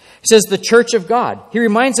 He says the church of God. He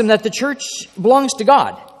reminds them that the church belongs to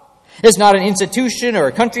God. It's not an institution or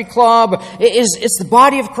a country club. It's the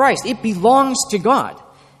body of Christ. It belongs to God.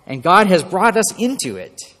 And God has brought us into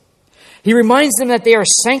it. He reminds them that they are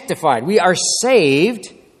sanctified. We are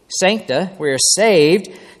saved, sancta, we are saved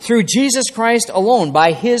through Jesus Christ alone,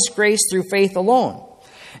 by His grace through faith alone.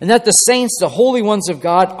 And that the saints, the holy ones of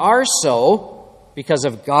God, are so because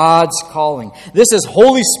of God's calling. This is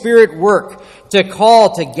Holy Spirit work, to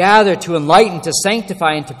call, to gather, to enlighten, to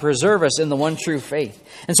sanctify, and to preserve us in the one true faith.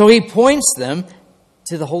 And so He points them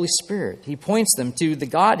to the Holy Spirit. He points them to the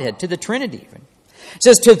Godhead, to the Trinity even. It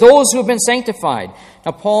says, to those who have been sanctified.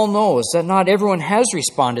 Now, Paul knows that not everyone has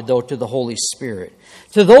responded, though, to the Holy Spirit.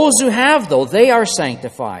 To those who have, though, they are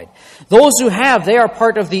sanctified. Those who have, they are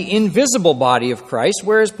part of the invisible body of Christ,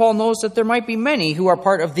 whereas Paul knows that there might be many who are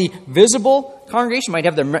part of the visible congregation, might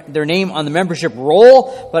have their name on the membership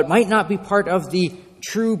roll, but might not be part of the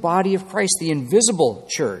true body of Christ, the invisible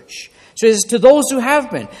church. So it is to those who have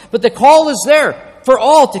been. But the call is there for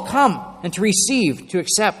all to come and to receive, to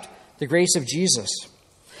accept the grace of Jesus.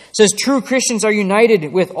 It says, true Christians are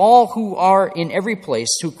united with all who are in every place,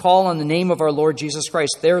 who call on the name of our Lord Jesus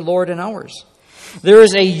Christ, their Lord and ours. There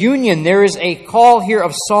is a union, there is a call here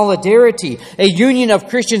of solidarity, a union of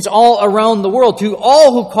Christians all around the world, to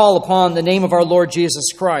all who call upon the name of our Lord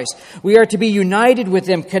Jesus Christ. We are to be united with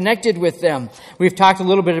them, connected with them. We've talked a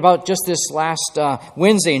little bit about just this last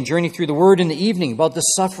Wednesday in Journey Through the Word in the evening, about the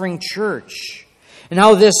suffering church. And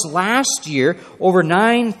how this last year, over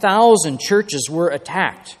 9,000 churches were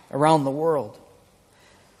attacked around the world.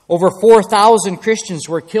 Over 4,000 Christians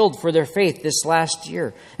were killed for their faith this last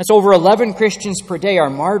year. That's over 11 Christians per day are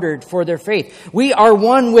martyred for their faith. We are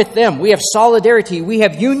one with them. We have solidarity. We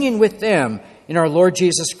have union with them in our Lord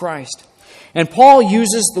Jesus Christ. And Paul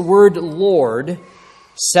uses the word Lord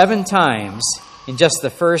 7 times in just the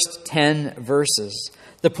first 10 verses.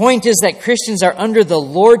 The point is that Christians are under the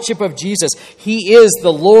lordship of Jesus. He is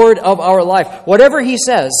the Lord of our life. Whatever He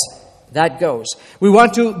says, that goes. We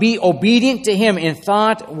want to be obedient to Him in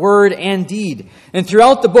thought, word, and deed. And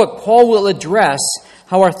throughout the book, Paul will address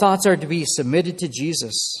how our thoughts are to be submitted to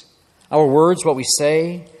Jesus. Our words, what we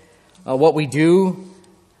say, what we do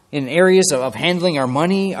in areas of handling our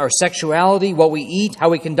money, our sexuality, what we eat, how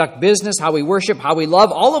we conduct business, how we worship, how we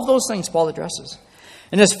love, all of those things Paul addresses.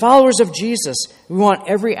 And as followers of Jesus, we want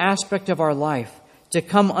every aspect of our life to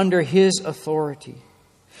come under His authority.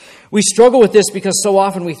 We struggle with this because so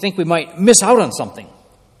often we think we might miss out on something.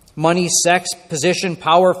 Money, sex, position,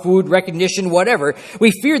 power, food, recognition, whatever.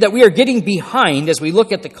 We fear that we are getting behind as we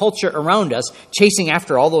look at the culture around us, chasing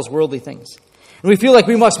after all those worldly things. And we feel like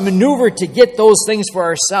we must maneuver to get those things for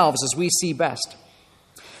ourselves as we see best.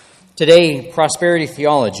 Today, prosperity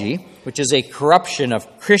theology, which is a corruption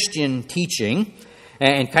of Christian teaching,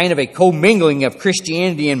 and kind of a commingling of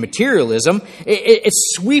Christianity and materialism,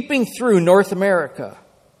 it's sweeping through North America.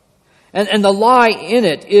 And the lie in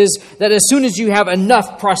it is that as soon as you have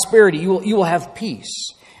enough prosperity, you will have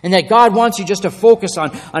peace. And that God wants you just to focus on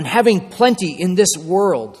having plenty in this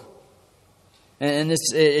world. And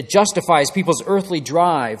it justifies people's earthly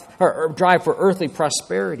drive, or drive for earthly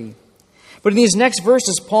prosperity. But in these next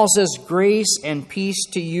verses, Paul says, grace and peace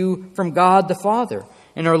to you from God the Father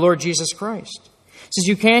and our Lord Jesus Christ. He says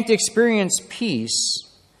you can't experience peace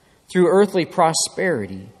through earthly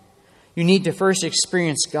prosperity. You need to first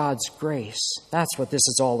experience God's grace. That's what this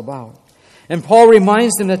is all about. And Paul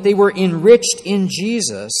reminds them that they were enriched in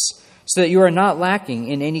Jesus so that you are not lacking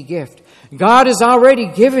in any gift. God has already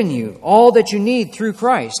given you all that you need through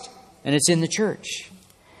Christ, and it's in the church.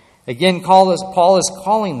 Again, Paul is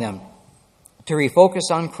calling them to refocus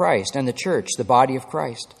on Christ and the church, the body of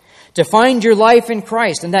Christ. To find your life in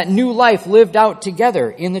Christ and that new life lived out together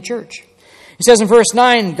in the church. He says in verse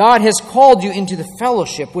 9, God has called you into the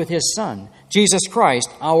fellowship with His Son, Jesus Christ,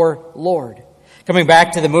 our Lord. Coming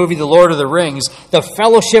back to the movie The Lord of the Rings, the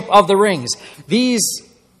fellowship of the rings. These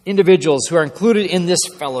individuals who are included in this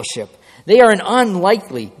fellowship, they are an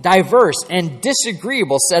unlikely, diverse, and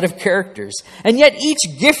disagreeable set of characters, and yet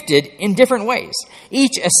each gifted in different ways,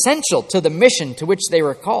 each essential to the mission to which they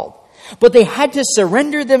were called. But they had to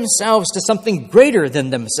surrender themselves to something greater than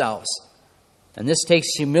themselves. And this takes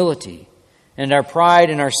humility and our pride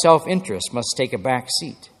and our self-interest must take a back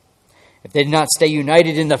seat. If they did not stay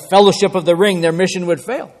united in the fellowship of the ring, their mission would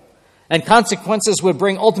fail, and consequences would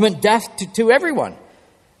bring ultimate death to everyone.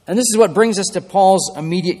 And this is what brings us to Paul's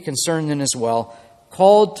immediate concern then as well,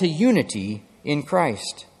 called to unity in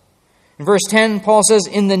Christ. In verse 10, Paul says,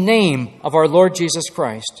 "In the name of our Lord Jesus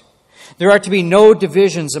Christ, there are to be no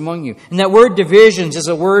divisions among you." And that word divisions is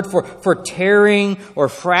a word for tearing or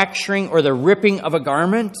fracturing or the ripping of a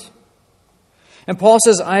garment. And Paul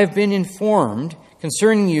says, "I have been informed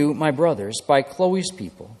concerning you, my brothers, by Chloe's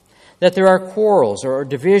people, that there are quarrels or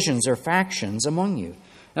divisions or factions among you."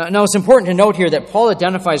 Now, it's important to note here that Paul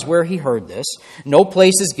identifies where he heard this. No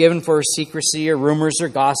place is given for secrecy or rumors or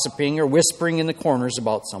gossiping or whispering in the corners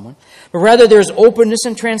about someone, but rather there's openness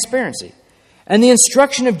and transparency. And the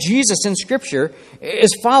instruction of Jesus in Scripture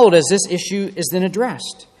is followed as this issue is then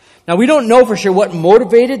addressed. Now, we don't know for sure what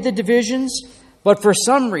motivated the divisions, but for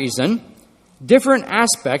some reason, different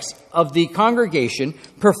aspects of the congregation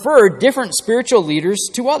preferred different spiritual leaders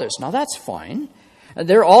to others. Now, that's fine.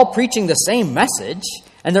 They're all preaching the same message,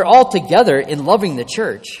 and they're all together in loving the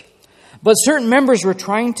church. But certain members were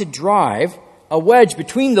trying to drive a wedge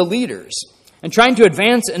between the leaders and trying to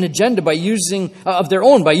advance an agenda by using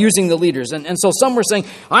the leaders. And so some were saying,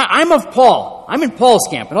 I'm of Paul. I'm in Paul's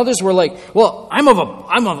camp. And others were like, well, I'm of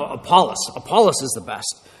Apollos. Apollos is the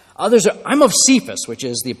best. Others are, I'm of Cephas, which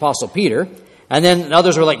is the Apostle Peter. And then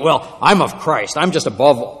others were like, well, I'm of Christ. I'm just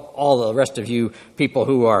above all the rest of you people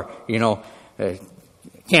who are,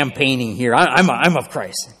 campaigning here. I'm of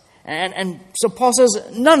Christ. And so Paul says,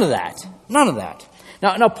 none of that. None of that.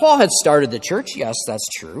 Now, Paul had started the church. Yes, that's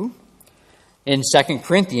true. In 2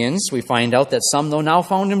 Corinthians, we find out that some, though, now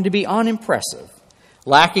found him to be unimpressive,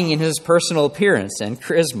 lacking in his personal appearance and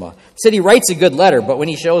charisma. Said he writes a good letter, but when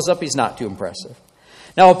he shows up, he's not too impressive.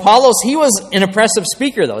 Now, Apollos, he was an impressive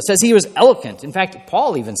speaker, though. It says he was eloquent. In fact,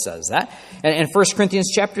 Paul even says that in 1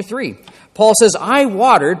 Corinthians chapter 3. Paul says, Paul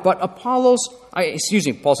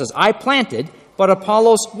says, I planted, but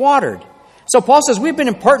Apollos watered. So Paul says, we've been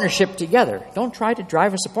in partnership together. Don't try to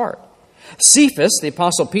drive us apart. Cephas, the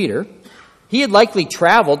Apostle Peter, he had likely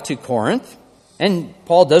traveled to Corinth, and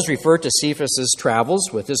Paul does refer to Cephas's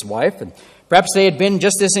travels with his wife, and perhaps they had been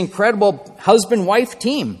just this incredible husband-wife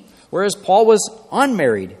team, whereas Paul was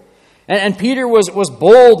unmarried. And Peter was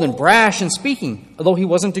bold and brash in speaking, although he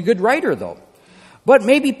wasn't a good writer, though. But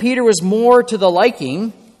maybe Peter was more to the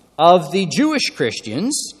liking of the Jewish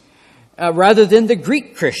Christians rather than the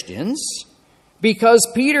Greek Christians, because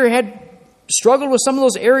Peter had struggled with some of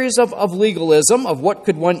those areas of legalism, of what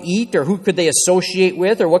could one eat, or who could they associate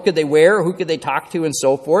with, or what could they wear, or who could they talk to, and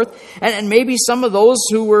so forth. And maybe some of those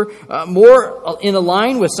who were more in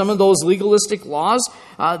line with some of those legalistic laws,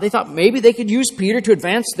 they thought maybe they could use Peter to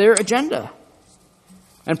advance their agenda.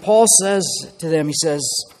 And Paul says to them, he says,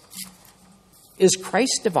 is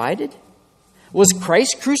Christ divided? Was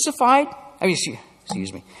Christ crucified?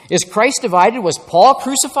 Is Christ divided? Was Paul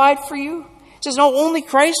crucified for you? He says, no, only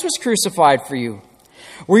Christ was crucified for you.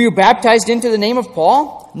 Were you baptized into the name of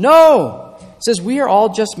Paul? No. He says, we are all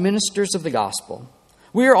just ministers of the gospel.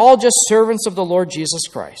 We are all just servants of the Lord Jesus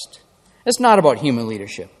Christ. It's not about human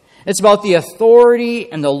leadership. It's about the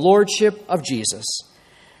authority and the lordship of Jesus.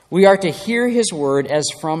 We are to hear his word as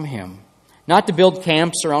from him, not to build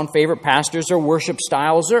camps around favorite pastors or worship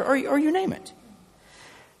styles or you name it.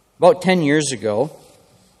 About 10 years ago,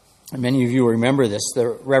 and many of you remember this, the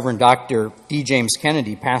Reverend Dr. D. James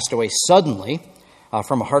Kennedy passed away suddenly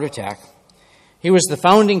from a heart attack. He was the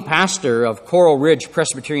founding pastor of Coral Ridge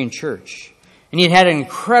Presbyterian Church, and he had had an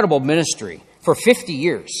incredible ministry for 50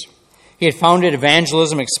 years. He had founded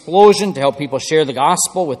Evangelism Explosion to help people share the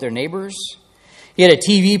gospel with their neighbors. He had a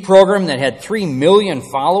TV program that had 3 million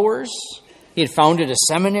followers. He had founded a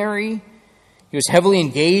seminary. He was heavily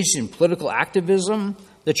engaged in political activism.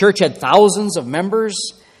 The church had thousands of members.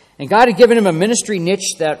 And God had given him a ministry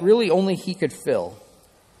niche that really only he could fill.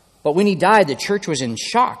 But when he died, the church was in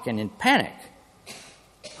shock and in panic.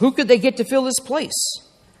 Who could they get to fill this place?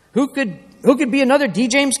 Who could be another D.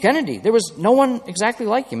 James Kennedy? There was no one exactly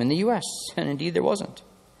like him in the U.S., and indeed there wasn't.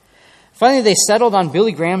 Finally, they settled on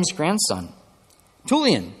Billy Graham's grandson,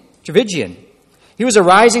 Tullian Tchividjian. He was a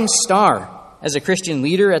rising star as a Christian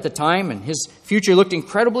leader at the time, and his future looked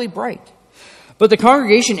incredibly bright. But the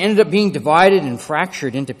congregation ended up being divided and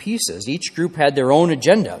fractured into pieces. Each group had their own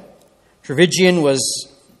agenda. Tchividjian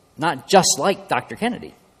was not just like Dr.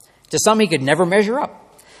 Kennedy. To some, he could never measure up.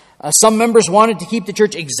 Some members wanted to keep the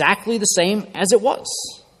church exactly the same as it was.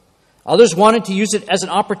 Others wanted to use it as an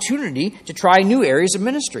opportunity to try new areas of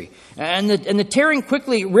ministry. And the tearing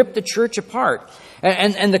quickly ripped the church apart.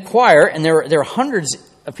 And the choir, and there are hundreds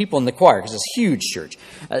of people in the choir, because it's a huge church.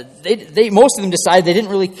 Most of them decided they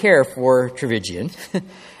didn't really care for Trevigian,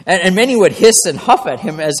 and many would hiss and huff at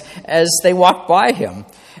him as they walked by him.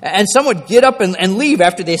 And some would get up and leave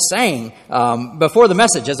after they sang before the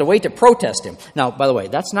message as a way to protest him. Now, by the way,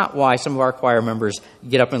 that's not why some of our choir members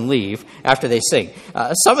get up and leave after they sing.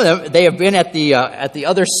 Some of them, they have been at the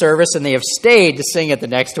other service and they have stayed to sing at the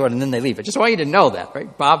next one and then they leave. I just want you to know that,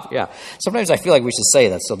 right, Bob? Yeah. Sometimes I feel like we should say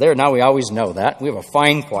that. So there, now we always know that. We have a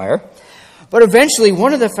fine choir. But eventually,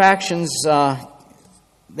 one of the factions,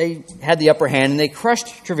 they had the upper hand and they crushed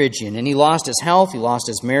Trevigian. And he lost his health, he lost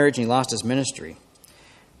his marriage, and he lost his ministry.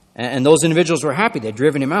 And those individuals were happy. They'd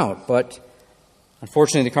driven him out. But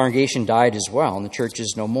unfortunately, the congregation died as well, and the church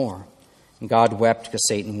is no more. And God wept because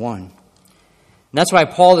Satan won. And that's why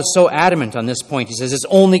Paul is so adamant on this point. He says, it's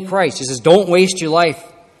only Christ. He says, don't waste your life.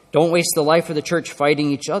 Don't waste the life of the church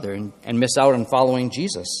fighting each other and miss out on following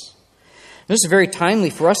Jesus. And this is very timely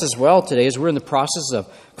for us as well today as we're in the process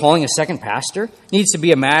of calling a second pastor. It needs to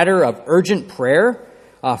be a matter of urgent prayer.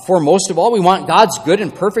 Foremost of all, we want God's good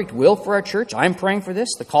and perfect will for our church. I'm praying for this.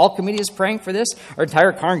 The call committee is praying for this. Our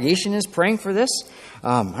entire congregation is praying for this.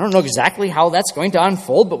 I don't know exactly how that's going to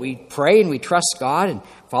unfold, but we pray and we trust God and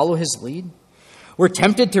follow His lead. We're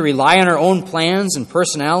tempted to rely on our own plans and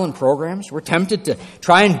personnel and programs. We're tempted to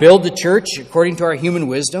try and build the church according to our human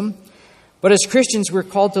wisdom. But as Christians, we're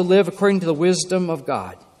called to live according to the wisdom of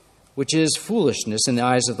God, which is foolishness in the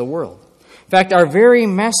eyes of the world. In fact, our very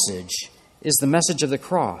message is the message of the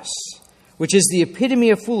cross, which is the epitome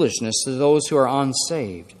of foolishness to those who are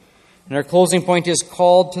unsaved. And our closing point is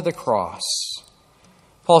called to the cross.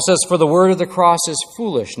 Paul says, for the word of the cross is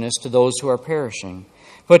foolishness to those who are perishing.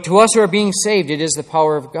 But to us who are being saved, it is the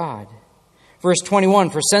power of God. Verse 21,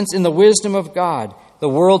 for since in the wisdom of God, the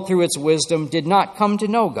world through its wisdom did not come to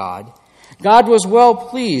know God, God was well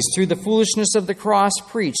pleased through the foolishness of the cross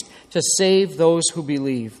preached to save those who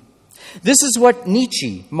believe. This is what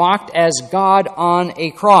Nietzsche mocked as God on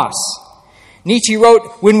a cross. Nietzsche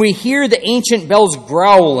wrote, when we hear the ancient bells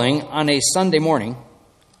growling on a Sunday morning,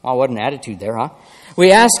 oh, what an attitude there, huh?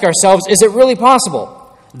 We ask ourselves, is it really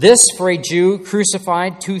possible? This for a Jew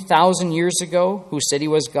crucified 2,000 years ago who said he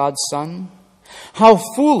was God's son? How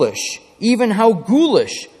foolish, even how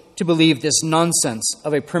ghoulish, to believe this nonsense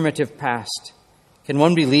of a primitive past. Can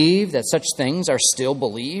one believe that such things are still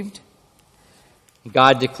believed?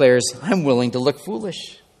 God declares, I'm willing to look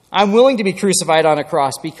foolish. I'm willing to be crucified on a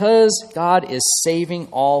cross because God is saving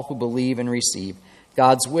all who believe and receive.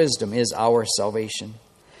 God's wisdom is our salvation.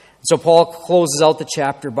 So Paul closes out the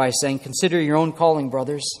chapter by saying, consider your own calling,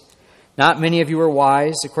 brothers. Not many of you are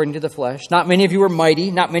wise according to the flesh. Not many of you are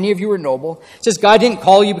mighty. Not many of you are noble. It says God didn't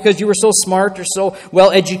call you because you were so smart or so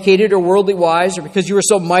well-educated or worldly wise, or because you were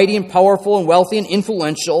so mighty and powerful and wealthy and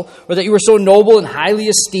influential, or that you were so noble and highly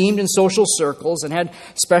esteemed in social circles and had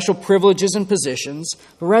special privileges and positions.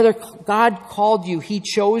 But rather, God called you. He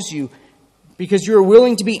chose you because you are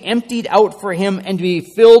willing to be emptied out for Him and to be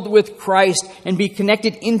filled with Christ and be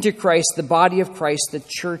connected into Christ, the body of Christ, the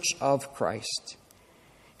church of Christ.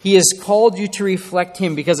 He has called you to reflect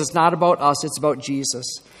Him because it's not about us, it's about Jesus.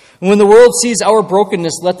 And when the world sees our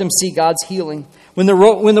brokenness, let them see God's healing. When the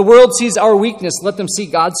world sees our weakness, let them see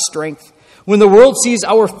God's strength. When the world sees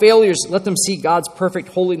our failures, let them see God's perfect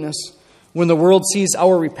holiness. When the world sees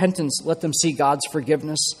our repentance, let them see God's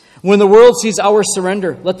forgiveness. When the world sees our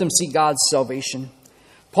surrender, let them see God's salvation.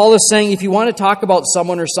 Paul is saying, if you want to talk about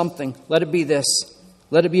someone or something, let it be this.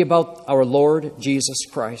 Let it be about our Lord Jesus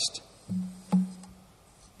Christ.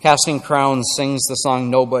 Casting Crowns sings the song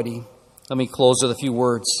Nobody. Let me close with a few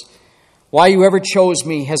words. Why you ever chose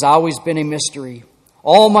me has always been a mystery.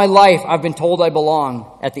 All my life I've been told I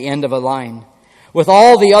belong at the end of a line. With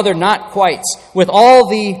all the other not quites, with all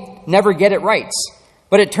the never get it rights.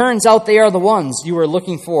 But it turns out they are the ones you were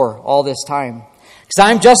looking for all this time. Because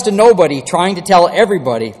I'm just a nobody trying to tell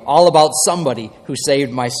everybody all about somebody who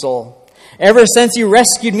saved my soul. Ever since you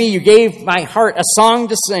rescued me, you gave my heart a song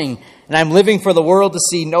to sing. And I'm living for the world to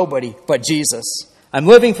see nobody but Jesus. I'm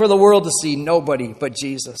living for the world to see nobody but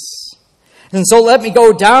Jesus. And so let me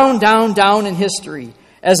go down, down, down in history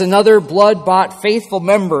as another blood-bought, faithful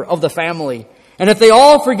member of the family. And if they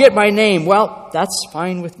all forget my name, well, that's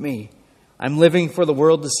fine with me. I'm living for the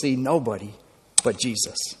world to see nobody but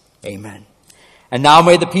Jesus. Amen. And now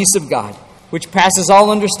may the peace of God, which passes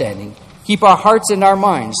all understanding, keep our hearts and our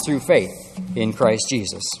minds through faith in Christ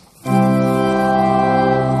Jesus.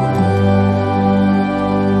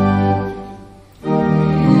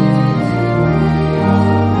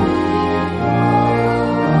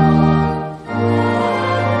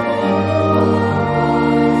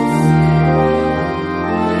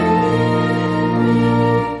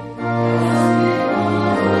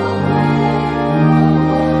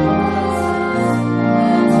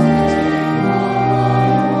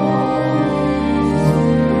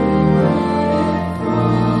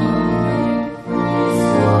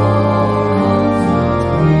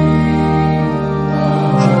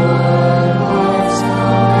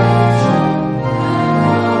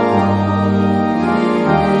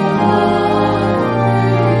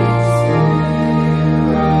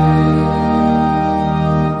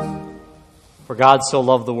 God so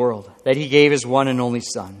loved the world, that he gave his one and only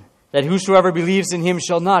Son, that whosoever believes in him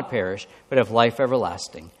shall not perish, but have life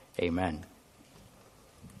everlasting. Amen.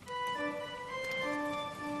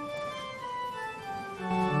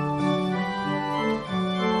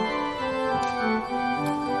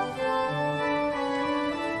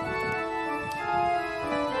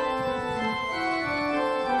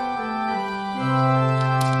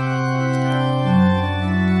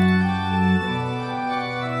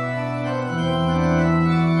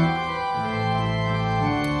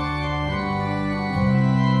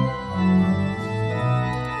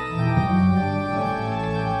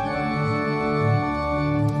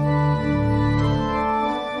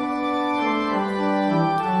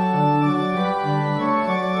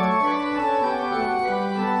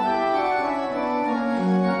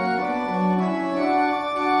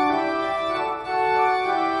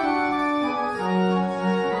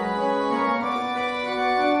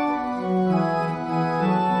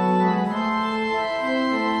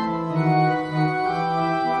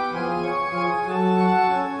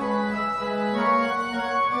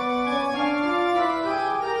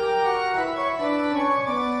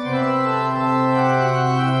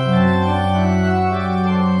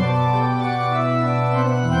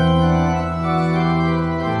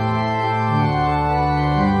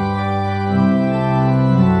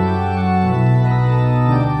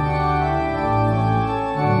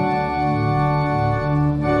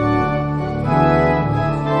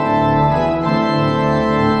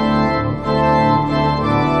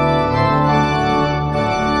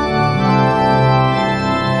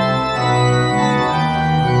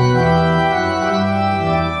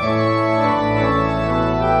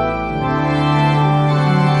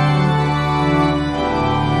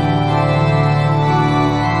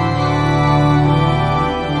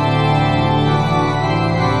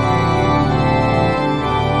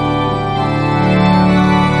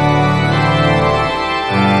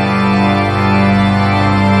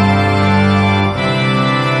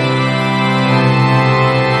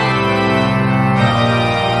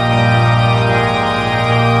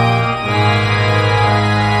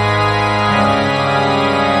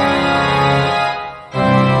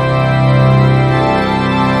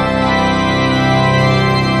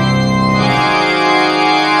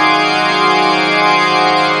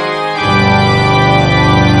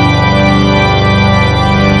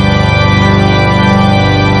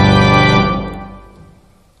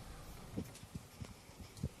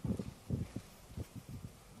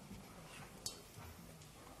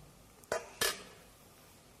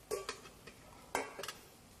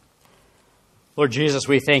 Lord Jesus,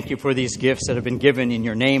 we thank you for these gifts that have been given in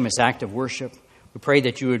your name as act of worship. We pray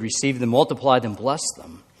that you would receive them, multiply them, bless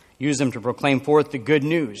them. Use them to proclaim forth the good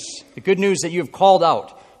news that you have called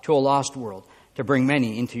out to a lost world, to bring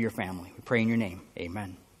many into your family. We pray in your name.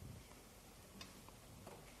 Amen.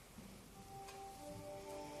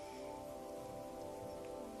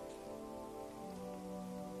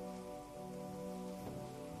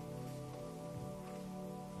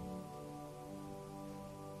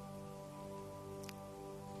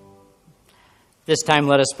 This time,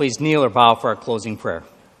 let us please kneel or bow for our closing prayer.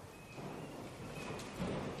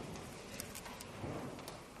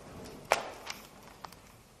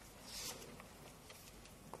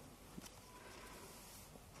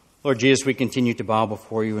 Lord Jesus, we continue to bow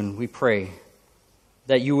before you, and we pray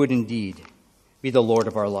that you would indeed be the Lord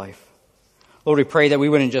of our life. Lord, we pray that we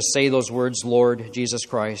wouldn't just say those words, Lord Jesus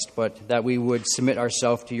Christ, but that we would submit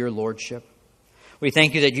ourselves to your lordship. We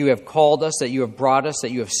thank you that you have called us, that you have brought us,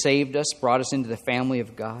 that you have saved us, brought us into the family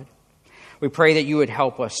of God. We pray that you would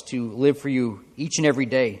help us to live for you each and every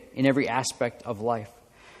day in every aspect of life.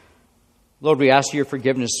 Lord, we ask your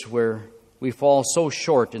forgiveness where we fall so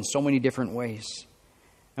short in so many different ways.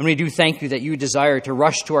 And we do thank you that you desire to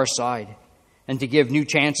rush to our side and to give new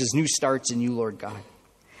chances, new starts in you, Lord God.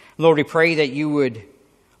 Lord, we pray that you would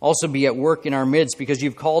also be at work in our midst, because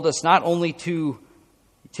you've called us not only to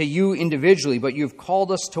you individually, but you've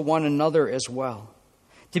called us to one another as well,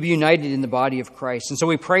 to be united in the body of Christ. And so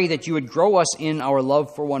we pray that you would grow us in our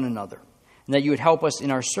love for one another, and that you would help us in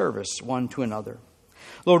our service one to another.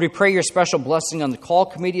 Lord, we pray your special blessing on the call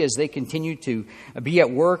committee as they continue to be at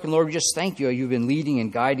work. And Lord, we just thank you. You've been leading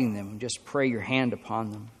and guiding them. Just pray your hand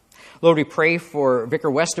upon them. Lord, we pray for Vicar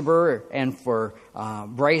Westerber and for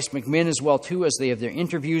Bryce McMinn as well, too, as they have their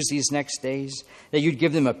interviews these next days, that you'd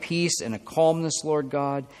give them a peace and a calmness, Lord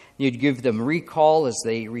God. You'd give them recall as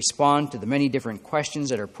they respond to the many different questions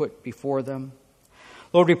that are put before them.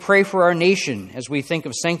 Lord, we pray for our nation as we think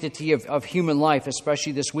of sanctity of human life,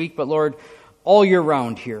 especially this week, but Lord, all year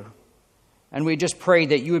round here. And we just pray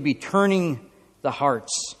that you would be turning the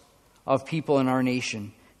hearts of people in our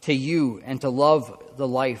nation to you and to love the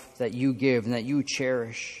life that you give and that you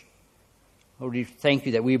cherish. Lord, we thank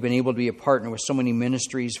you that we've been able to be a partner with so many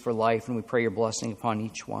ministries for life, and we pray your blessing upon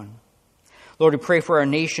each one. Lord, we pray for our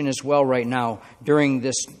nation as well right now during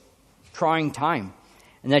this trying time,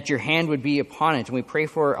 and that your hand would be upon it. And we pray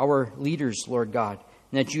for our leaders, Lord God,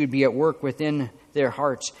 and that you would be at work within their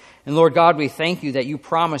hearts. And Lord God, we thank you that you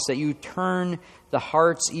promise that you turn the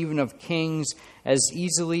hearts even of kings as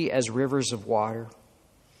easily as rivers of water.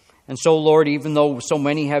 And so, Lord, even though so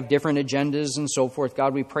many have different agendas and so forth,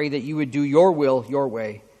 God, we pray that you would do your will, your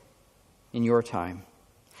way, in your time.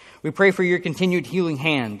 We pray for your continued healing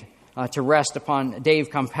hand to rest upon Dave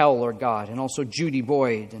Campbell, Lord God, and also Judy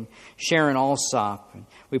Boyd and Sharon Alsop. And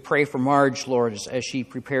we pray for Marge, Lord, as she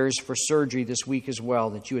prepares for surgery this week as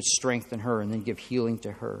well, that you would strengthen her and then give healing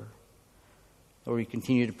to her. Lord, we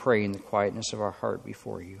continue to pray in the quietness of our heart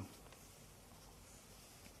before you.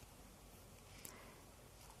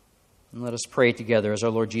 And let us pray together as our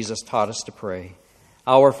Lord Jesus taught us to pray.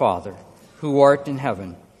 Our Father, who art in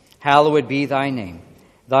heaven, hallowed be thy name.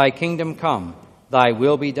 Thy kingdom come, thy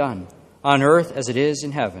will be done, on earth as it is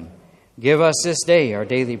in heaven. Give us this day our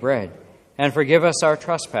daily bread, and forgive us our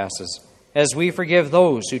trespasses, as we forgive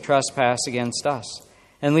those who trespass against us.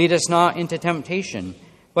 And lead us not into temptation,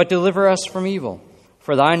 but deliver us from evil.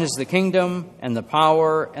 For thine is the kingdom, and the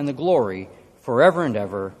power, and the glory, forever and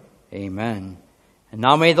ever. Amen. And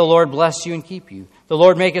now may the Lord bless you and keep you. The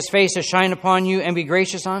Lord make his face to shine upon you and be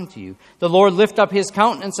gracious unto you. The Lord lift up his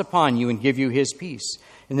countenance upon you and give you his peace.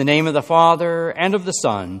 In the name of the Father, and of the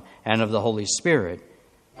Son, and of the Holy Spirit.